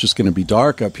because it's just going to be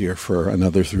dark up here for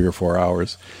another 3 or 4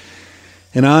 hours.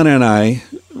 And Anna and I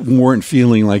weren't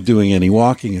feeling like doing any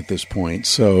walking at this point.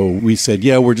 So we said,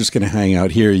 yeah, we're just going to hang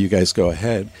out here. You guys go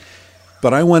ahead.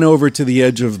 But I went over to the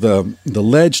edge of the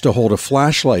ledge to hold a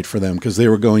flashlight for them because they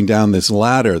were going down this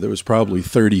ladder that was probably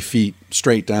 30 feet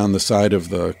straight down the side of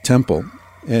the temple.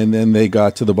 And then they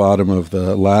got to the bottom of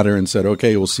the ladder and said,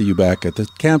 okay, we'll see you back at the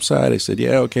campsite. I said,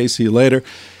 yeah, okay, see you later.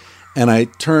 And I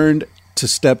turned to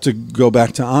step to go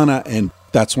back to Anna, and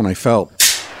that's when I felt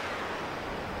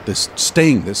this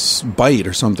sting, this bite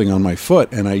or something on my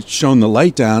foot, and I shone the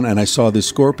light down, and I saw this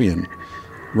scorpion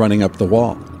running up the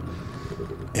wall.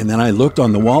 And then I looked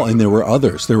on the wall, and there were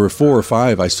others. There were 4 or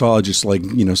 5 I saw just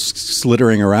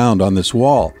slittering around on this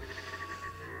wall.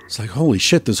 It's like, holy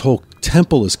shit, this whole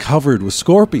temple is covered with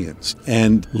scorpions.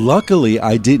 And luckily,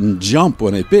 I didn't jump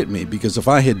when it bit me, because if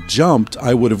I had jumped,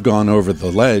 I would have gone over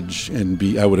the ledge,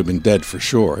 and I would have been dead for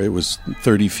sure. It was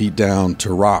 30 feet down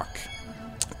to rock.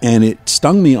 And it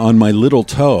stung me on my little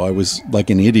toe. I was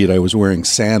like an idiot. I was wearing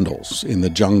sandals in the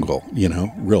jungle,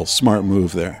 real smart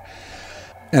move there.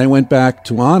 And I went back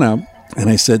to Anna, and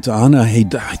I said to Anna, hey,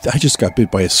 I just got bit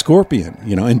by a scorpion,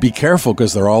 and be careful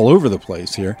because they're all over the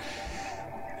place here.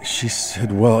 She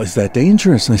said, well, is that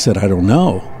dangerous? And I said, I don't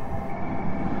know.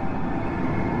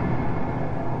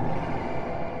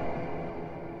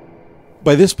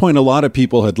 By this point, a lot of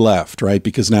people had left, right?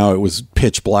 Because now it was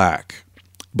pitch black.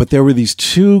 But there were these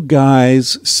 2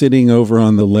 guys sitting over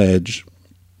on the ledge,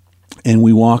 and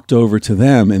we walked over to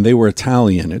them, and they were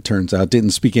Italian, it turns out,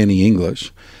 didn't speak any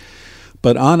English.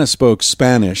 But Anna spoke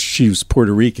Spanish. She was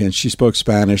Puerto Rican. She spoke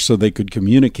Spanish so they could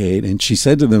communicate. And she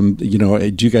said to them, do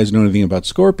you guys know anything about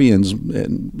scorpions?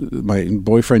 And my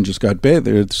boyfriend just got bit.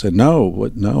 They said, no.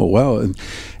 What? No. Well,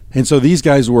 and so these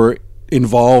guys were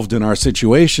involved in our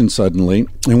situation suddenly.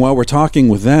 And while we're talking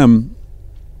with them,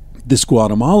 this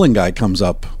Guatemalan guy comes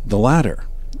up the ladder.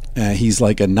 He's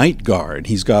like a night guard.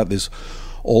 He's got this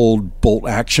old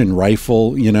bolt-action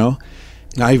rifle,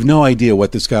 I have no idea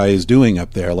what this guy is doing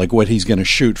up there, like what he's going to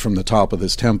shoot from the top of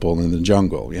this temple in the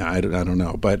jungle. Yeah, I don't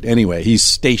know. But anyway, he's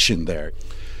stationed there.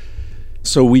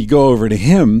 So we go over to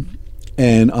him,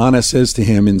 and Ana says to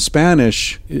him in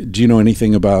Spanish, do you know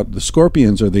anything about the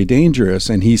scorpions? Are they dangerous?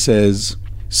 And he says,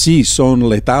 sí, son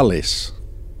letales.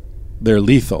 They're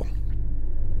lethal.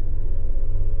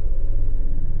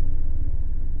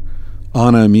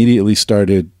 Ana immediately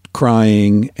started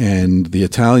crying, and the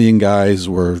Italian guys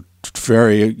were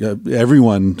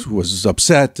everyone was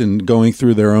upset and going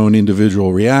through their own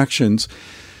individual reactions.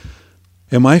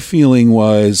 And my feeling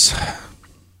was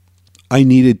I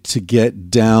needed to get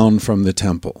down from the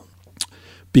temple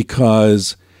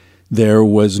because there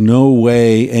was no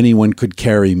way anyone could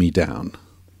carry me down.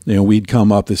 You know, we'd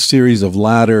come up this series of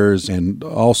ladders and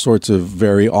all sorts of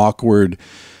very awkward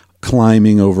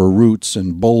climbing over roots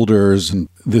and boulders, and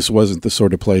this wasn't the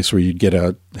sort of place where you'd get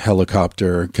a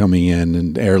helicopter coming in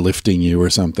and airlifting you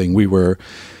or something. We were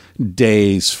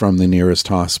days from the nearest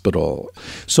hospital.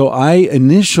 So I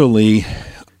initially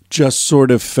just sort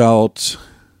of felt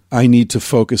I need to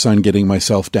focus on getting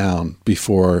myself down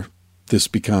before this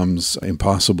becomes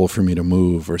impossible for me to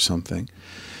move or something.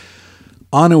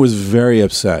 Ana was very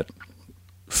upset.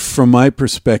 From my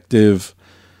perspective,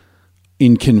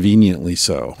 inconveniently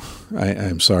so.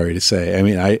 I'm sorry to say. I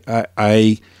mean,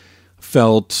 I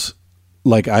felt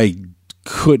like I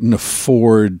couldn't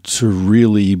afford to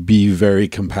really be very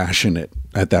compassionate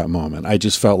at that moment. I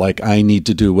just felt like I need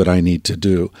to do what I need to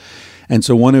do. And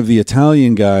so one of the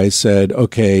Italian guys said,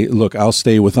 okay, look, I'll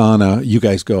stay with Ana. You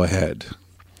guys go ahead.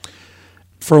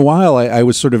 For a while, I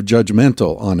was sort of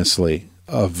judgmental, honestly,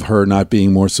 of her not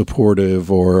being more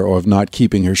supportive or of not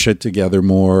keeping her shit together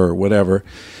more or whatever.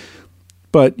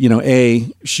 But, you know,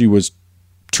 she was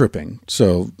tripping.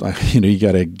 So, you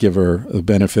got to give her the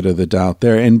benefit of the doubt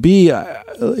there. And B,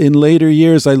 in later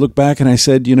years, I look back and I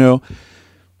said,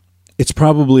 it's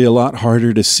probably a lot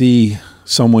harder to see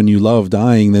someone you love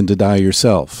dying than to die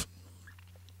yourself.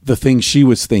 The thing she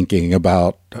was thinking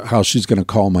about how she's going to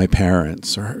call my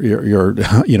parents or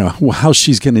how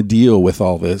she's going to deal with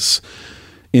all this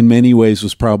in many ways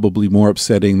was probably more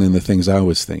upsetting than the things I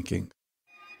was thinking.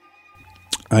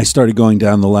 I started going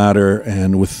down the ladder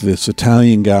and with this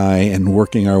Italian guy and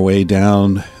working our way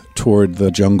down toward the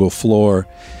jungle floor.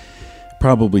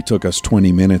 Probably took us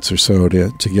 20 minutes or so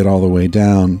to get all the way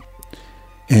down.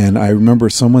 And I remember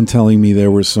someone telling me there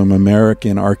were some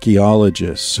American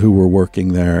archaeologists who were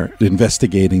working there,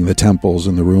 investigating the temples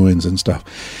and the ruins and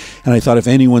stuff. And I thought if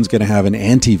anyone's going to have an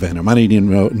anti-venom, I didn't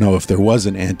even know if there was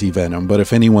an anti-venom, but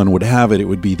if anyone would have it, it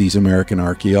would be these American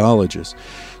archaeologists.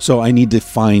 So I need to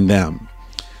find them.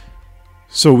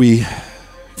 So we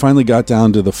finally got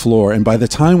down to the floor, and by the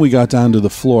time we got down to the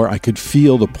floor, I could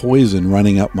feel the poison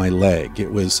running up my leg.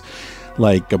 It was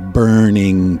like a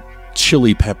burning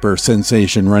chili pepper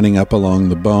sensation running up along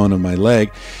the bone of my leg,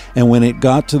 and when it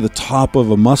got to the top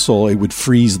of a muscle, it would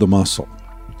freeze the muscle.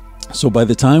 So by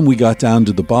the time we got down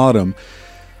to the bottom,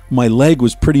 my leg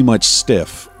was pretty much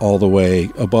stiff all the way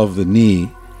above the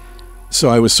knee. So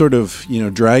I was sort of,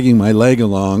 dragging my leg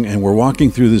along, and we're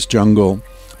walking through this jungle.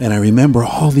 And I remember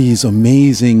all these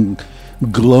amazing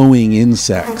glowing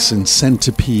insects and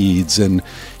centipedes and,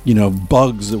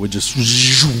 bugs that would just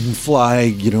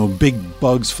fly, big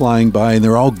bugs flying by. And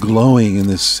they're all glowing in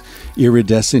this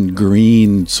iridescent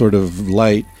green sort of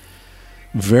light.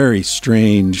 Very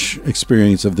strange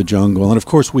experience of the jungle. And of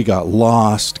course we got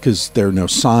lost because there are no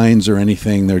signs or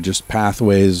anything. They're just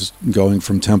pathways going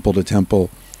from temple to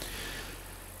temple.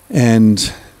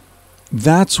 And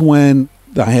that's when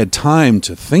I had time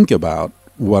to think about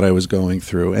what I was going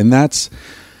through. And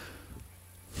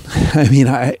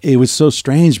it was so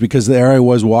strange because there I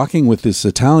was walking with this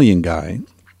Italian guy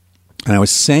and I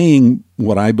was saying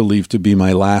what I believed to be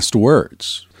my last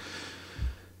words.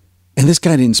 And this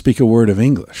guy didn't speak a word of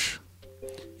English.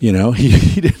 He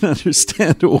didn't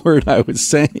understand a word I was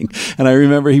saying. And I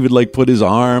remember he would put his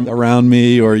arm around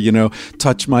me or,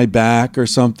 touch my back or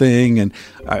something. And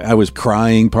I was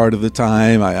crying part of the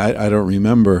time. I don't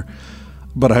remember.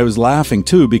 But I was laughing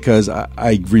too because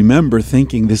I remember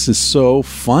thinking this is so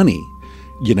funny.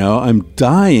 I'm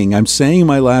dying. I'm saying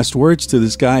my last words to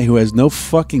this guy who has no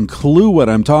fucking clue what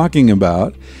I'm talking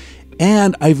about.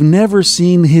 And I've never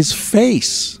seen his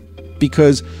face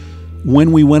because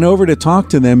when we went over to talk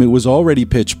to them, it was already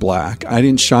pitch black. I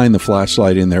didn't shine the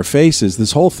flashlight in their faces.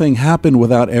 This whole thing happened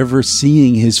without ever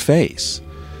seeing his face.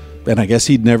 And I guess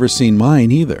he'd never seen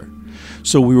mine either.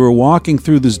 So we were walking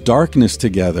through this darkness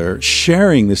together,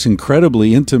 sharing this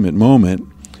incredibly intimate moment.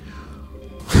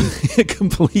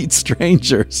 Complete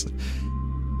strangers.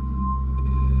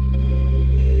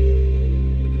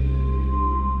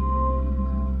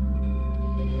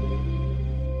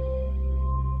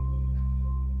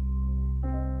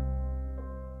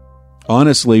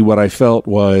 honestly, what I felt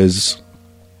was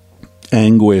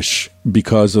anguish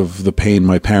because of the pain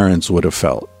my parents would have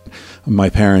felt. My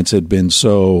parents had been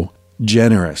so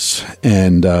generous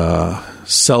and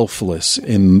selfless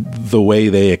in the way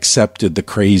they accepted the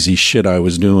crazy shit I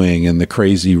was doing and the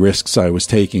crazy risks I was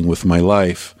taking with my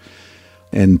life.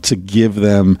 And to give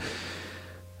them,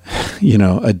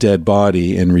 a dead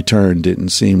body in return didn't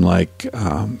seem like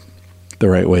the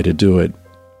right way to do it.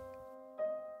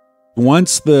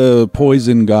 Once the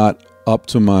poison got up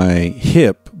to my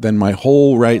hip, then my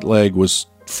whole right leg was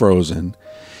frozen.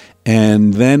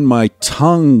 And then my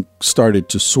tongue started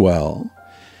to swell.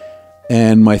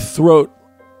 And my throat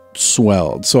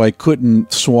swelled, so I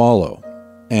couldn't swallow.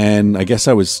 And I guess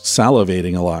I was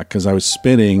salivating a lot because I was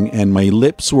spitting, and my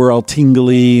lips were all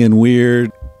tingly and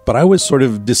weird. But I was sort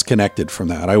of disconnected from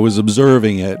that. I was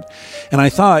observing it. And I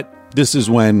thought, this is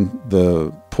when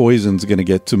the poison's going to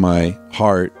get to my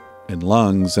heart and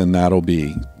lungs, and that'll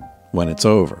be when it's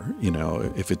over.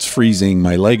 If it's freezing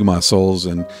my leg muscles,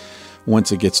 and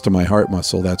once it gets to my heart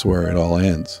muscle, that's where it all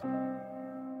ends.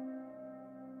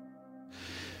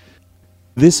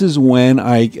 This is when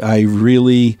I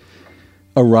really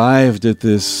arrived at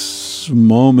this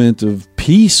moment of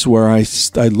peace where I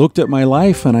looked at my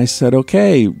life and I said,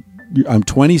 okay, I'm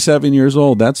 27 years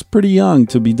old. That's pretty young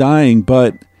to be dying,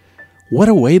 but what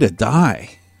a way to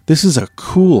die. This is a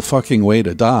cool fucking way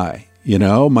to die.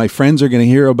 My friends are going to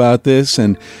hear about this,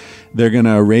 and they're going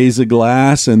to raise a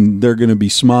glass, and there are going to be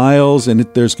smiles, and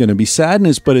there's going to be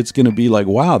sadness, but it's going to be like,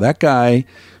 wow, that guy,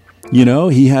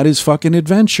 he had his fucking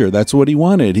adventure. That's what he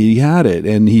wanted. He had it,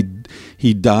 and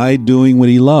he died doing what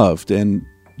he loved. And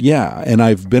yeah, and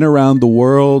I've been around the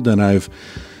world, and I've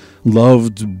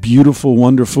loved beautiful,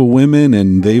 wonderful women,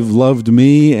 and they've loved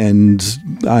me, and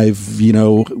I've,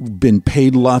 been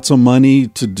paid lots of money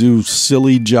to do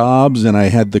silly jobs, and I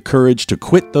had the courage to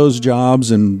quit those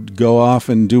jobs and go off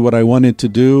and do what I wanted to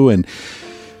do, and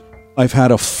I've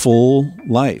had a full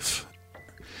life.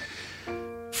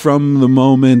 From the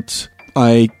moment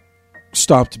I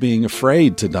stopped being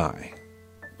afraid to die,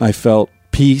 I felt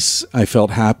peace, I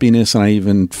felt happiness, and I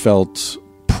even felt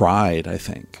pride, I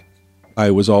think.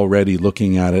 I was already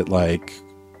looking at it like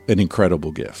an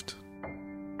incredible gift.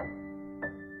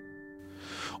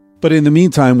 But in the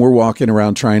meantime, we're walking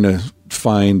around trying to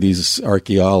find these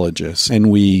archaeologists. And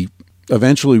we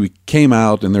came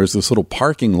out, and there's this little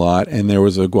parking lot, and there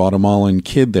was a Guatemalan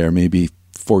kid there, maybe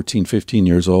 14, 15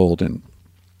 years old. And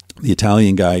the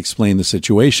Italian guy explained the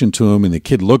situation to him, and the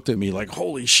kid looked at me like,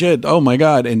 holy shit, oh my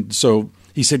God. And so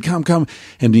he said, come.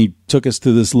 And he took us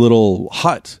to this little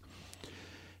hut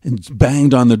and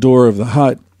banged on the door of the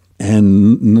hut,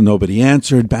 and nobody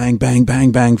answered. Bang, bang,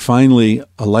 bang, bang. Finally,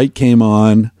 a light came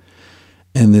on,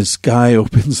 and this guy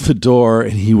opens the door,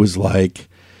 and he was like,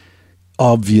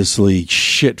 obviously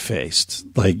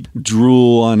shit-faced, like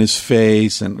drool on his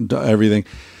face and everything.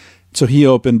 So he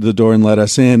opened the door and let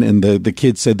us in, and the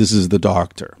kid said, this is the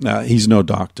doctor. Now, he's no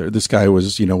doctor. This guy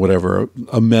was,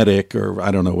 a medic, or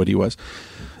I don't know what he was.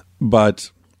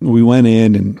 But we went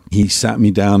in, and he sat me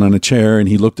down on a chair, and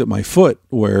he looked at my foot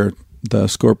where the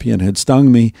scorpion had stung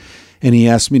me, and he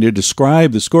asked me to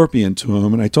describe the scorpion to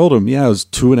him. And I told him, yeah, it was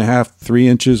 2.5, 3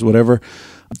 inches, whatever,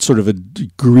 sort of a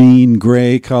green,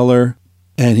 gray color.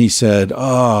 And he said,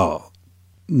 oh,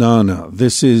 no,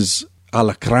 this is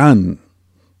alacrán,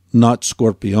 not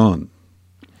scorpion.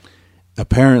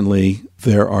 Apparently,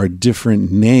 there are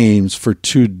different names for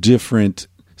two different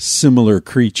similar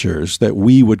creatures that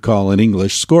we would call in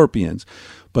English scorpions.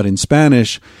 But in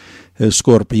Spanish,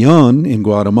 escorpión in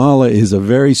Guatemala is a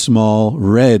very small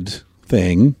red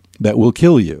thing that will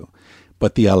kill you.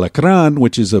 But the alacrán,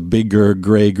 which is a bigger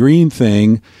gray-green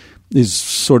thing, is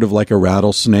sort of like a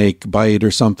rattlesnake bite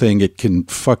or something. It can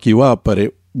fuck you up, but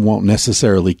it won't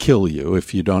necessarily kill you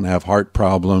if you don't have heart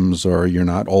problems or you're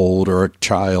not old or a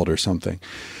child or something.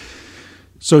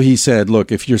 So he said,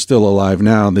 look, if you're still alive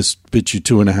now, this bit you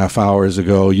 2.5 hours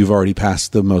ago, you've already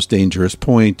passed the most dangerous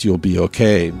point, you'll be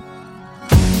okay.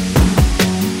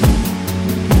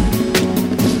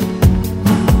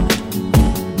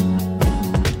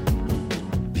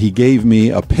 He gave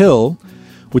me a pill,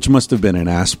 which must have been an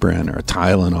aspirin or a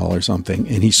Tylenol or something,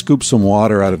 and he scooped some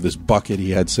water out of this bucket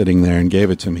he had sitting there and gave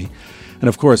it to me. And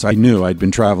of course, I knew I'd been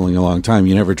traveling a long time.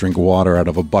 You never drink water out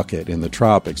of a bucket in the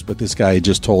tropics, but this guy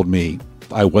just told me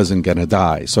I wasn't going to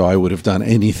die, so I would have done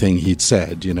anything he'd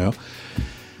said,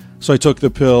 So I took the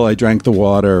pill, I drank the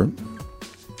water,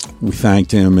 we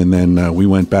thanked him, and then we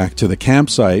went back to the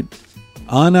campsite.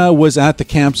 Anna was at the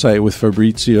campsite with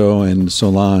Fabrizio and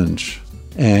Solange,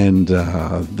 And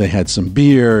they had some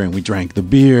beer, and we drank the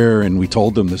beer, and we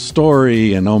told them the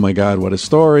story, and oh my God, what a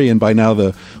story. And by now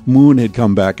the moon had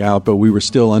come back out, but we were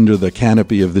still under the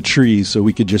canopy of the trees, so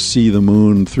we could just see the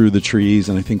moon through the trees,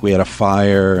 and I think we had a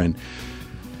fire, and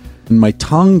my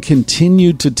tongue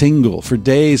continued to tingle for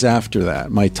days after that.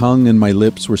 My tongue and my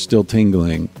lips were still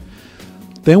tingling.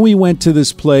 Then we went to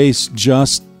this place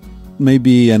just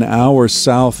maybe an hour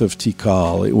south of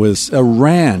Tikal. It was a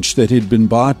ranch that had been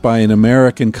bought by an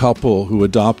American couple who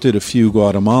adopted a few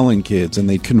Guatemalan kids, and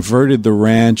they converted the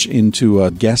ranch into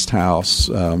a guest house,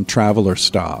 traveler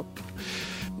stop.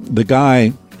 The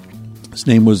guy, his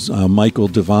name was Michael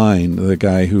Devine, the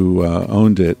guy who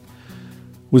owned it,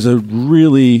 was a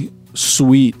really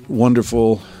sweet,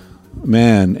 wonderful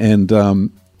man.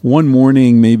 And one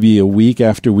morning, maybe a week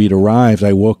after we'd arrived,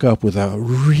 I woke up with a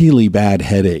really bad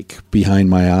headache behind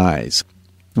my eyes.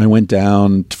 I went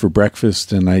down for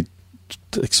breakfast and I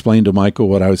explained to Michael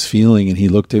what I was feeling, and he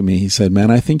looked at me. He said,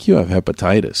 "Man, I think you have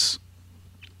hepatitis."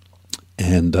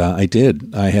 And I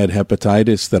did. I had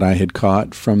hepatitis that I had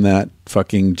caught from that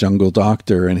fucking jungle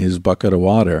doctor and his bucket of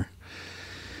water.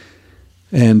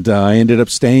 And I ended up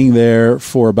staying there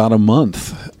for about a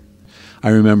month. I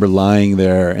remember lying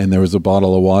there, and there was a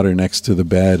bottle of water next to the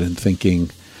bed and thinking,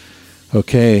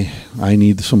 okay, I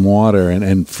need some water.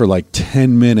 And for like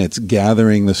 10 minutes,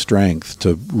 gathering the strength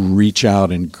to reach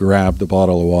out and grab the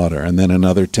bottle of water. And then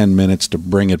another 10 minutes to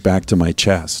bring it back to my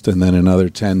chest. And then another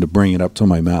 10 to bring it up to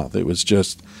my mouth. It was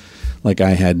just like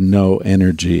I had no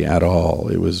energy at all.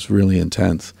 It was really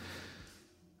intense.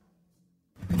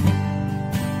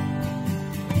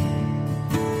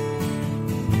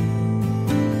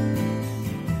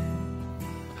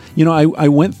 You know, I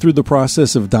went through the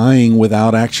process of dying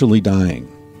without actually dying.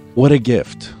 What a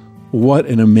gift. What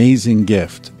an amazing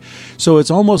gift. So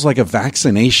it's almost like a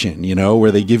vaccination, you know,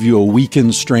 where they give you a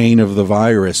weakened strain of the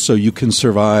virus so you can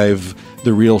survive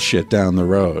the real shit down the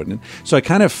road. And so I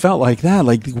kind of felt like that,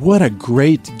 like what a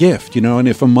great gift, you know, and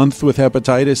if a month with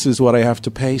hepatitis is what I have to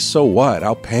pay, so what?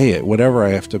 I'll pay it. Whatever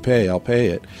I have to pay, I'll pay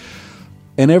it.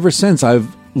 And ever since,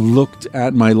 I've looked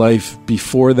at my life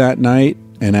before that night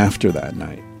and after that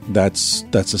night. That's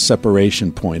a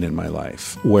separation point in my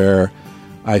life where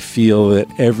I feel that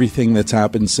everything that's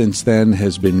happened since then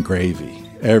has been gravy.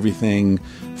 Everything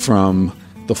from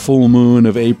the full moon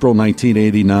of April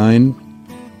 1989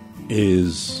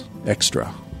 is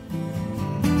extra.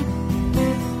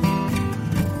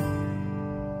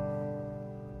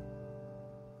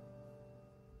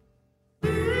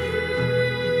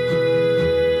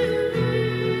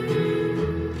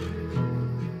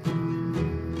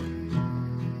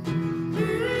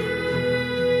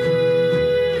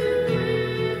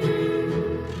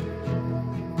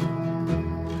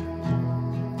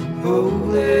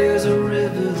 Oh, there's a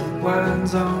river that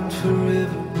winds on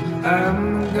forever.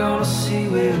 I'm gonna see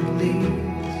where it leads.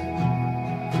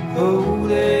 Oh,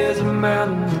 there's a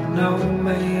mountain that no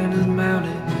man has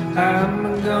mounted.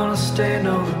 I'm gonna stand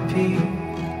on the peak.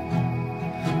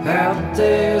 Out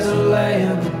there's a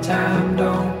land that time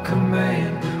don't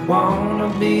command. Wanna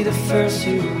be the first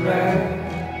to arrive.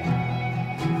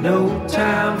 No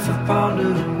time for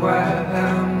pondering why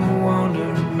I'm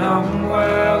wandering on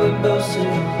while we both still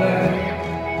alive.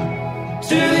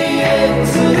 To the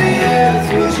ends of the earth,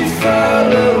 would you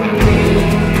follow me?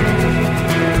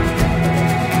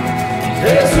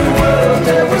 There's a world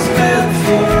that was meant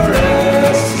for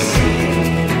us to see.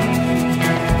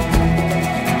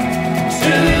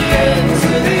 To the ends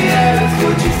of the earth,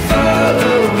 would you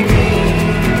follow me?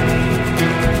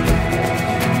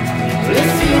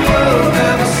 If you won't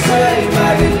ever say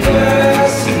my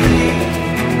goodbyes to me.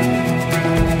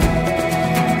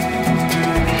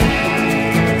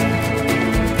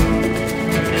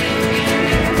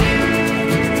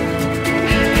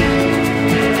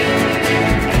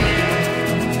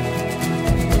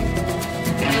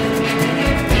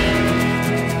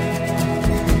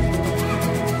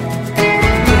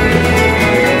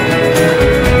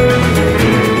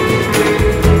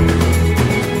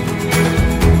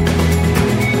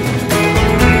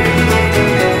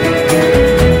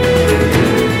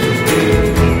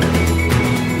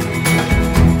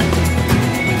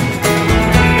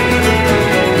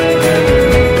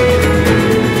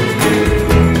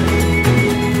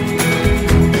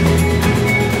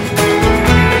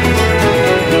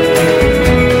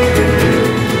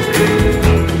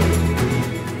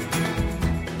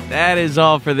 That is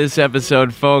all for this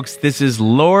episode, folks. This is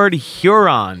Lord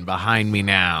Huron behind me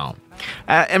now.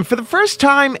 And for the first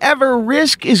time ever,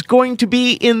 Risk is going to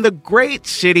be in the great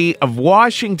city of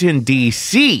Washington,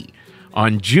 D.C.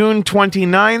 On June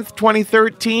 29th,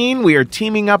 2013, we are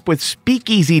teaming up with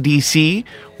Speakeasy DC.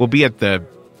 We'll be at the,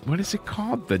 what is it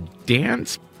called? The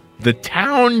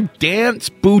Town Dance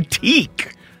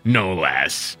Boutique, no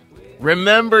less.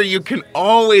 Remember, you can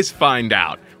always find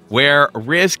out where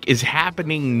Risk is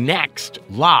happening next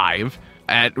live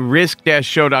at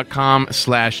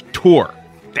risk-show.com/tour.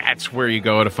 That's where you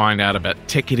go to find out about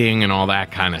ticketing and all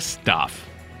that kind of stuff.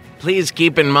 Please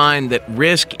keep in mind that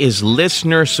Risk is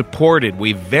listener supported.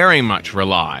 We very much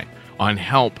rely on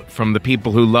help from the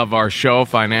people who love our show,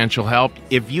 financial help.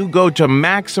 If you go to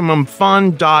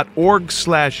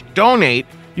MaximumFun.org/donate,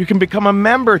 you can become a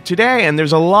member today, and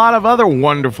there's a lot of other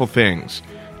wonderful things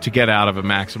to get out of a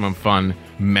Maximum Fun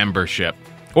membership.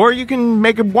 Or you can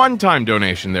make a one-time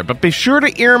donation there, but be sure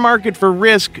to earmark it for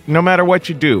Risk no matter what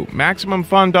you do.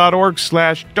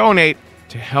 MaximumFun.org/donate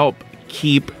to help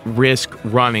keep Risk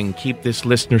running, keep this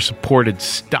listener-supported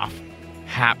stuff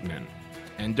happening.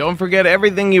 And don't forget,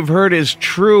 everything you've heard is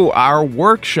true. Our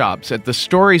workshops at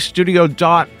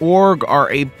thestorystudio.org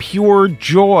are a pure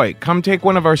joy. Come take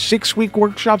one of our 6-week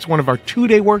workshops, one of our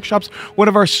 2-day workshops, one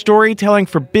of our storytelling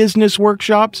for business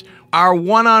workshops, our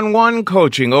one-on-one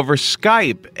coaching over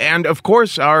Skype, and, of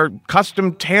course, our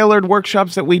custom-tailored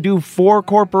workshops that we do for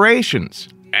corporations.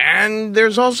 And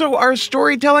there's also our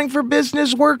Storytelling for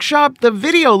Business workshop, the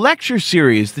video lecture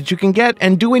series that you can get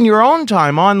and do in your own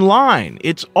time online.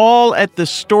 It's all at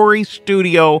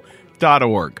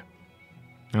thestorystudio.org.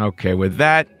 Okay, with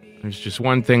that, there's just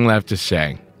one thing left to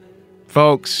say.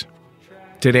 Folks,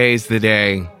 today's the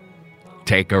day.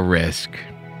 Take a risk.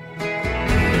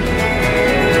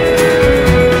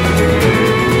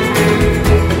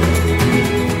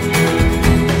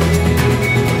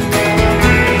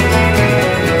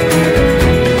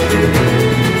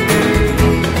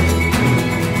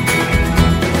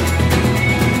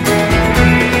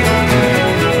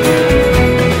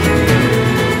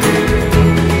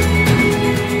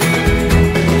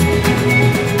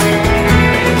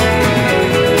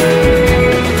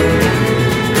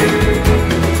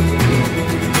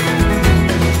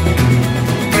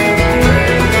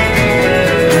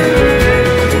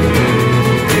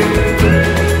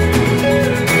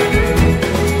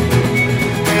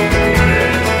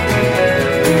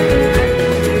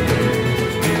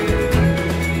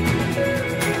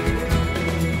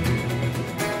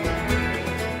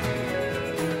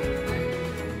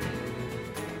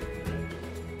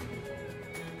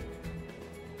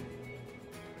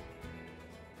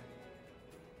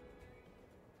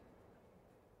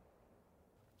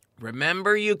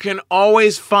 Remember, you can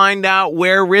always find out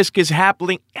where Risk is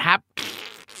happening.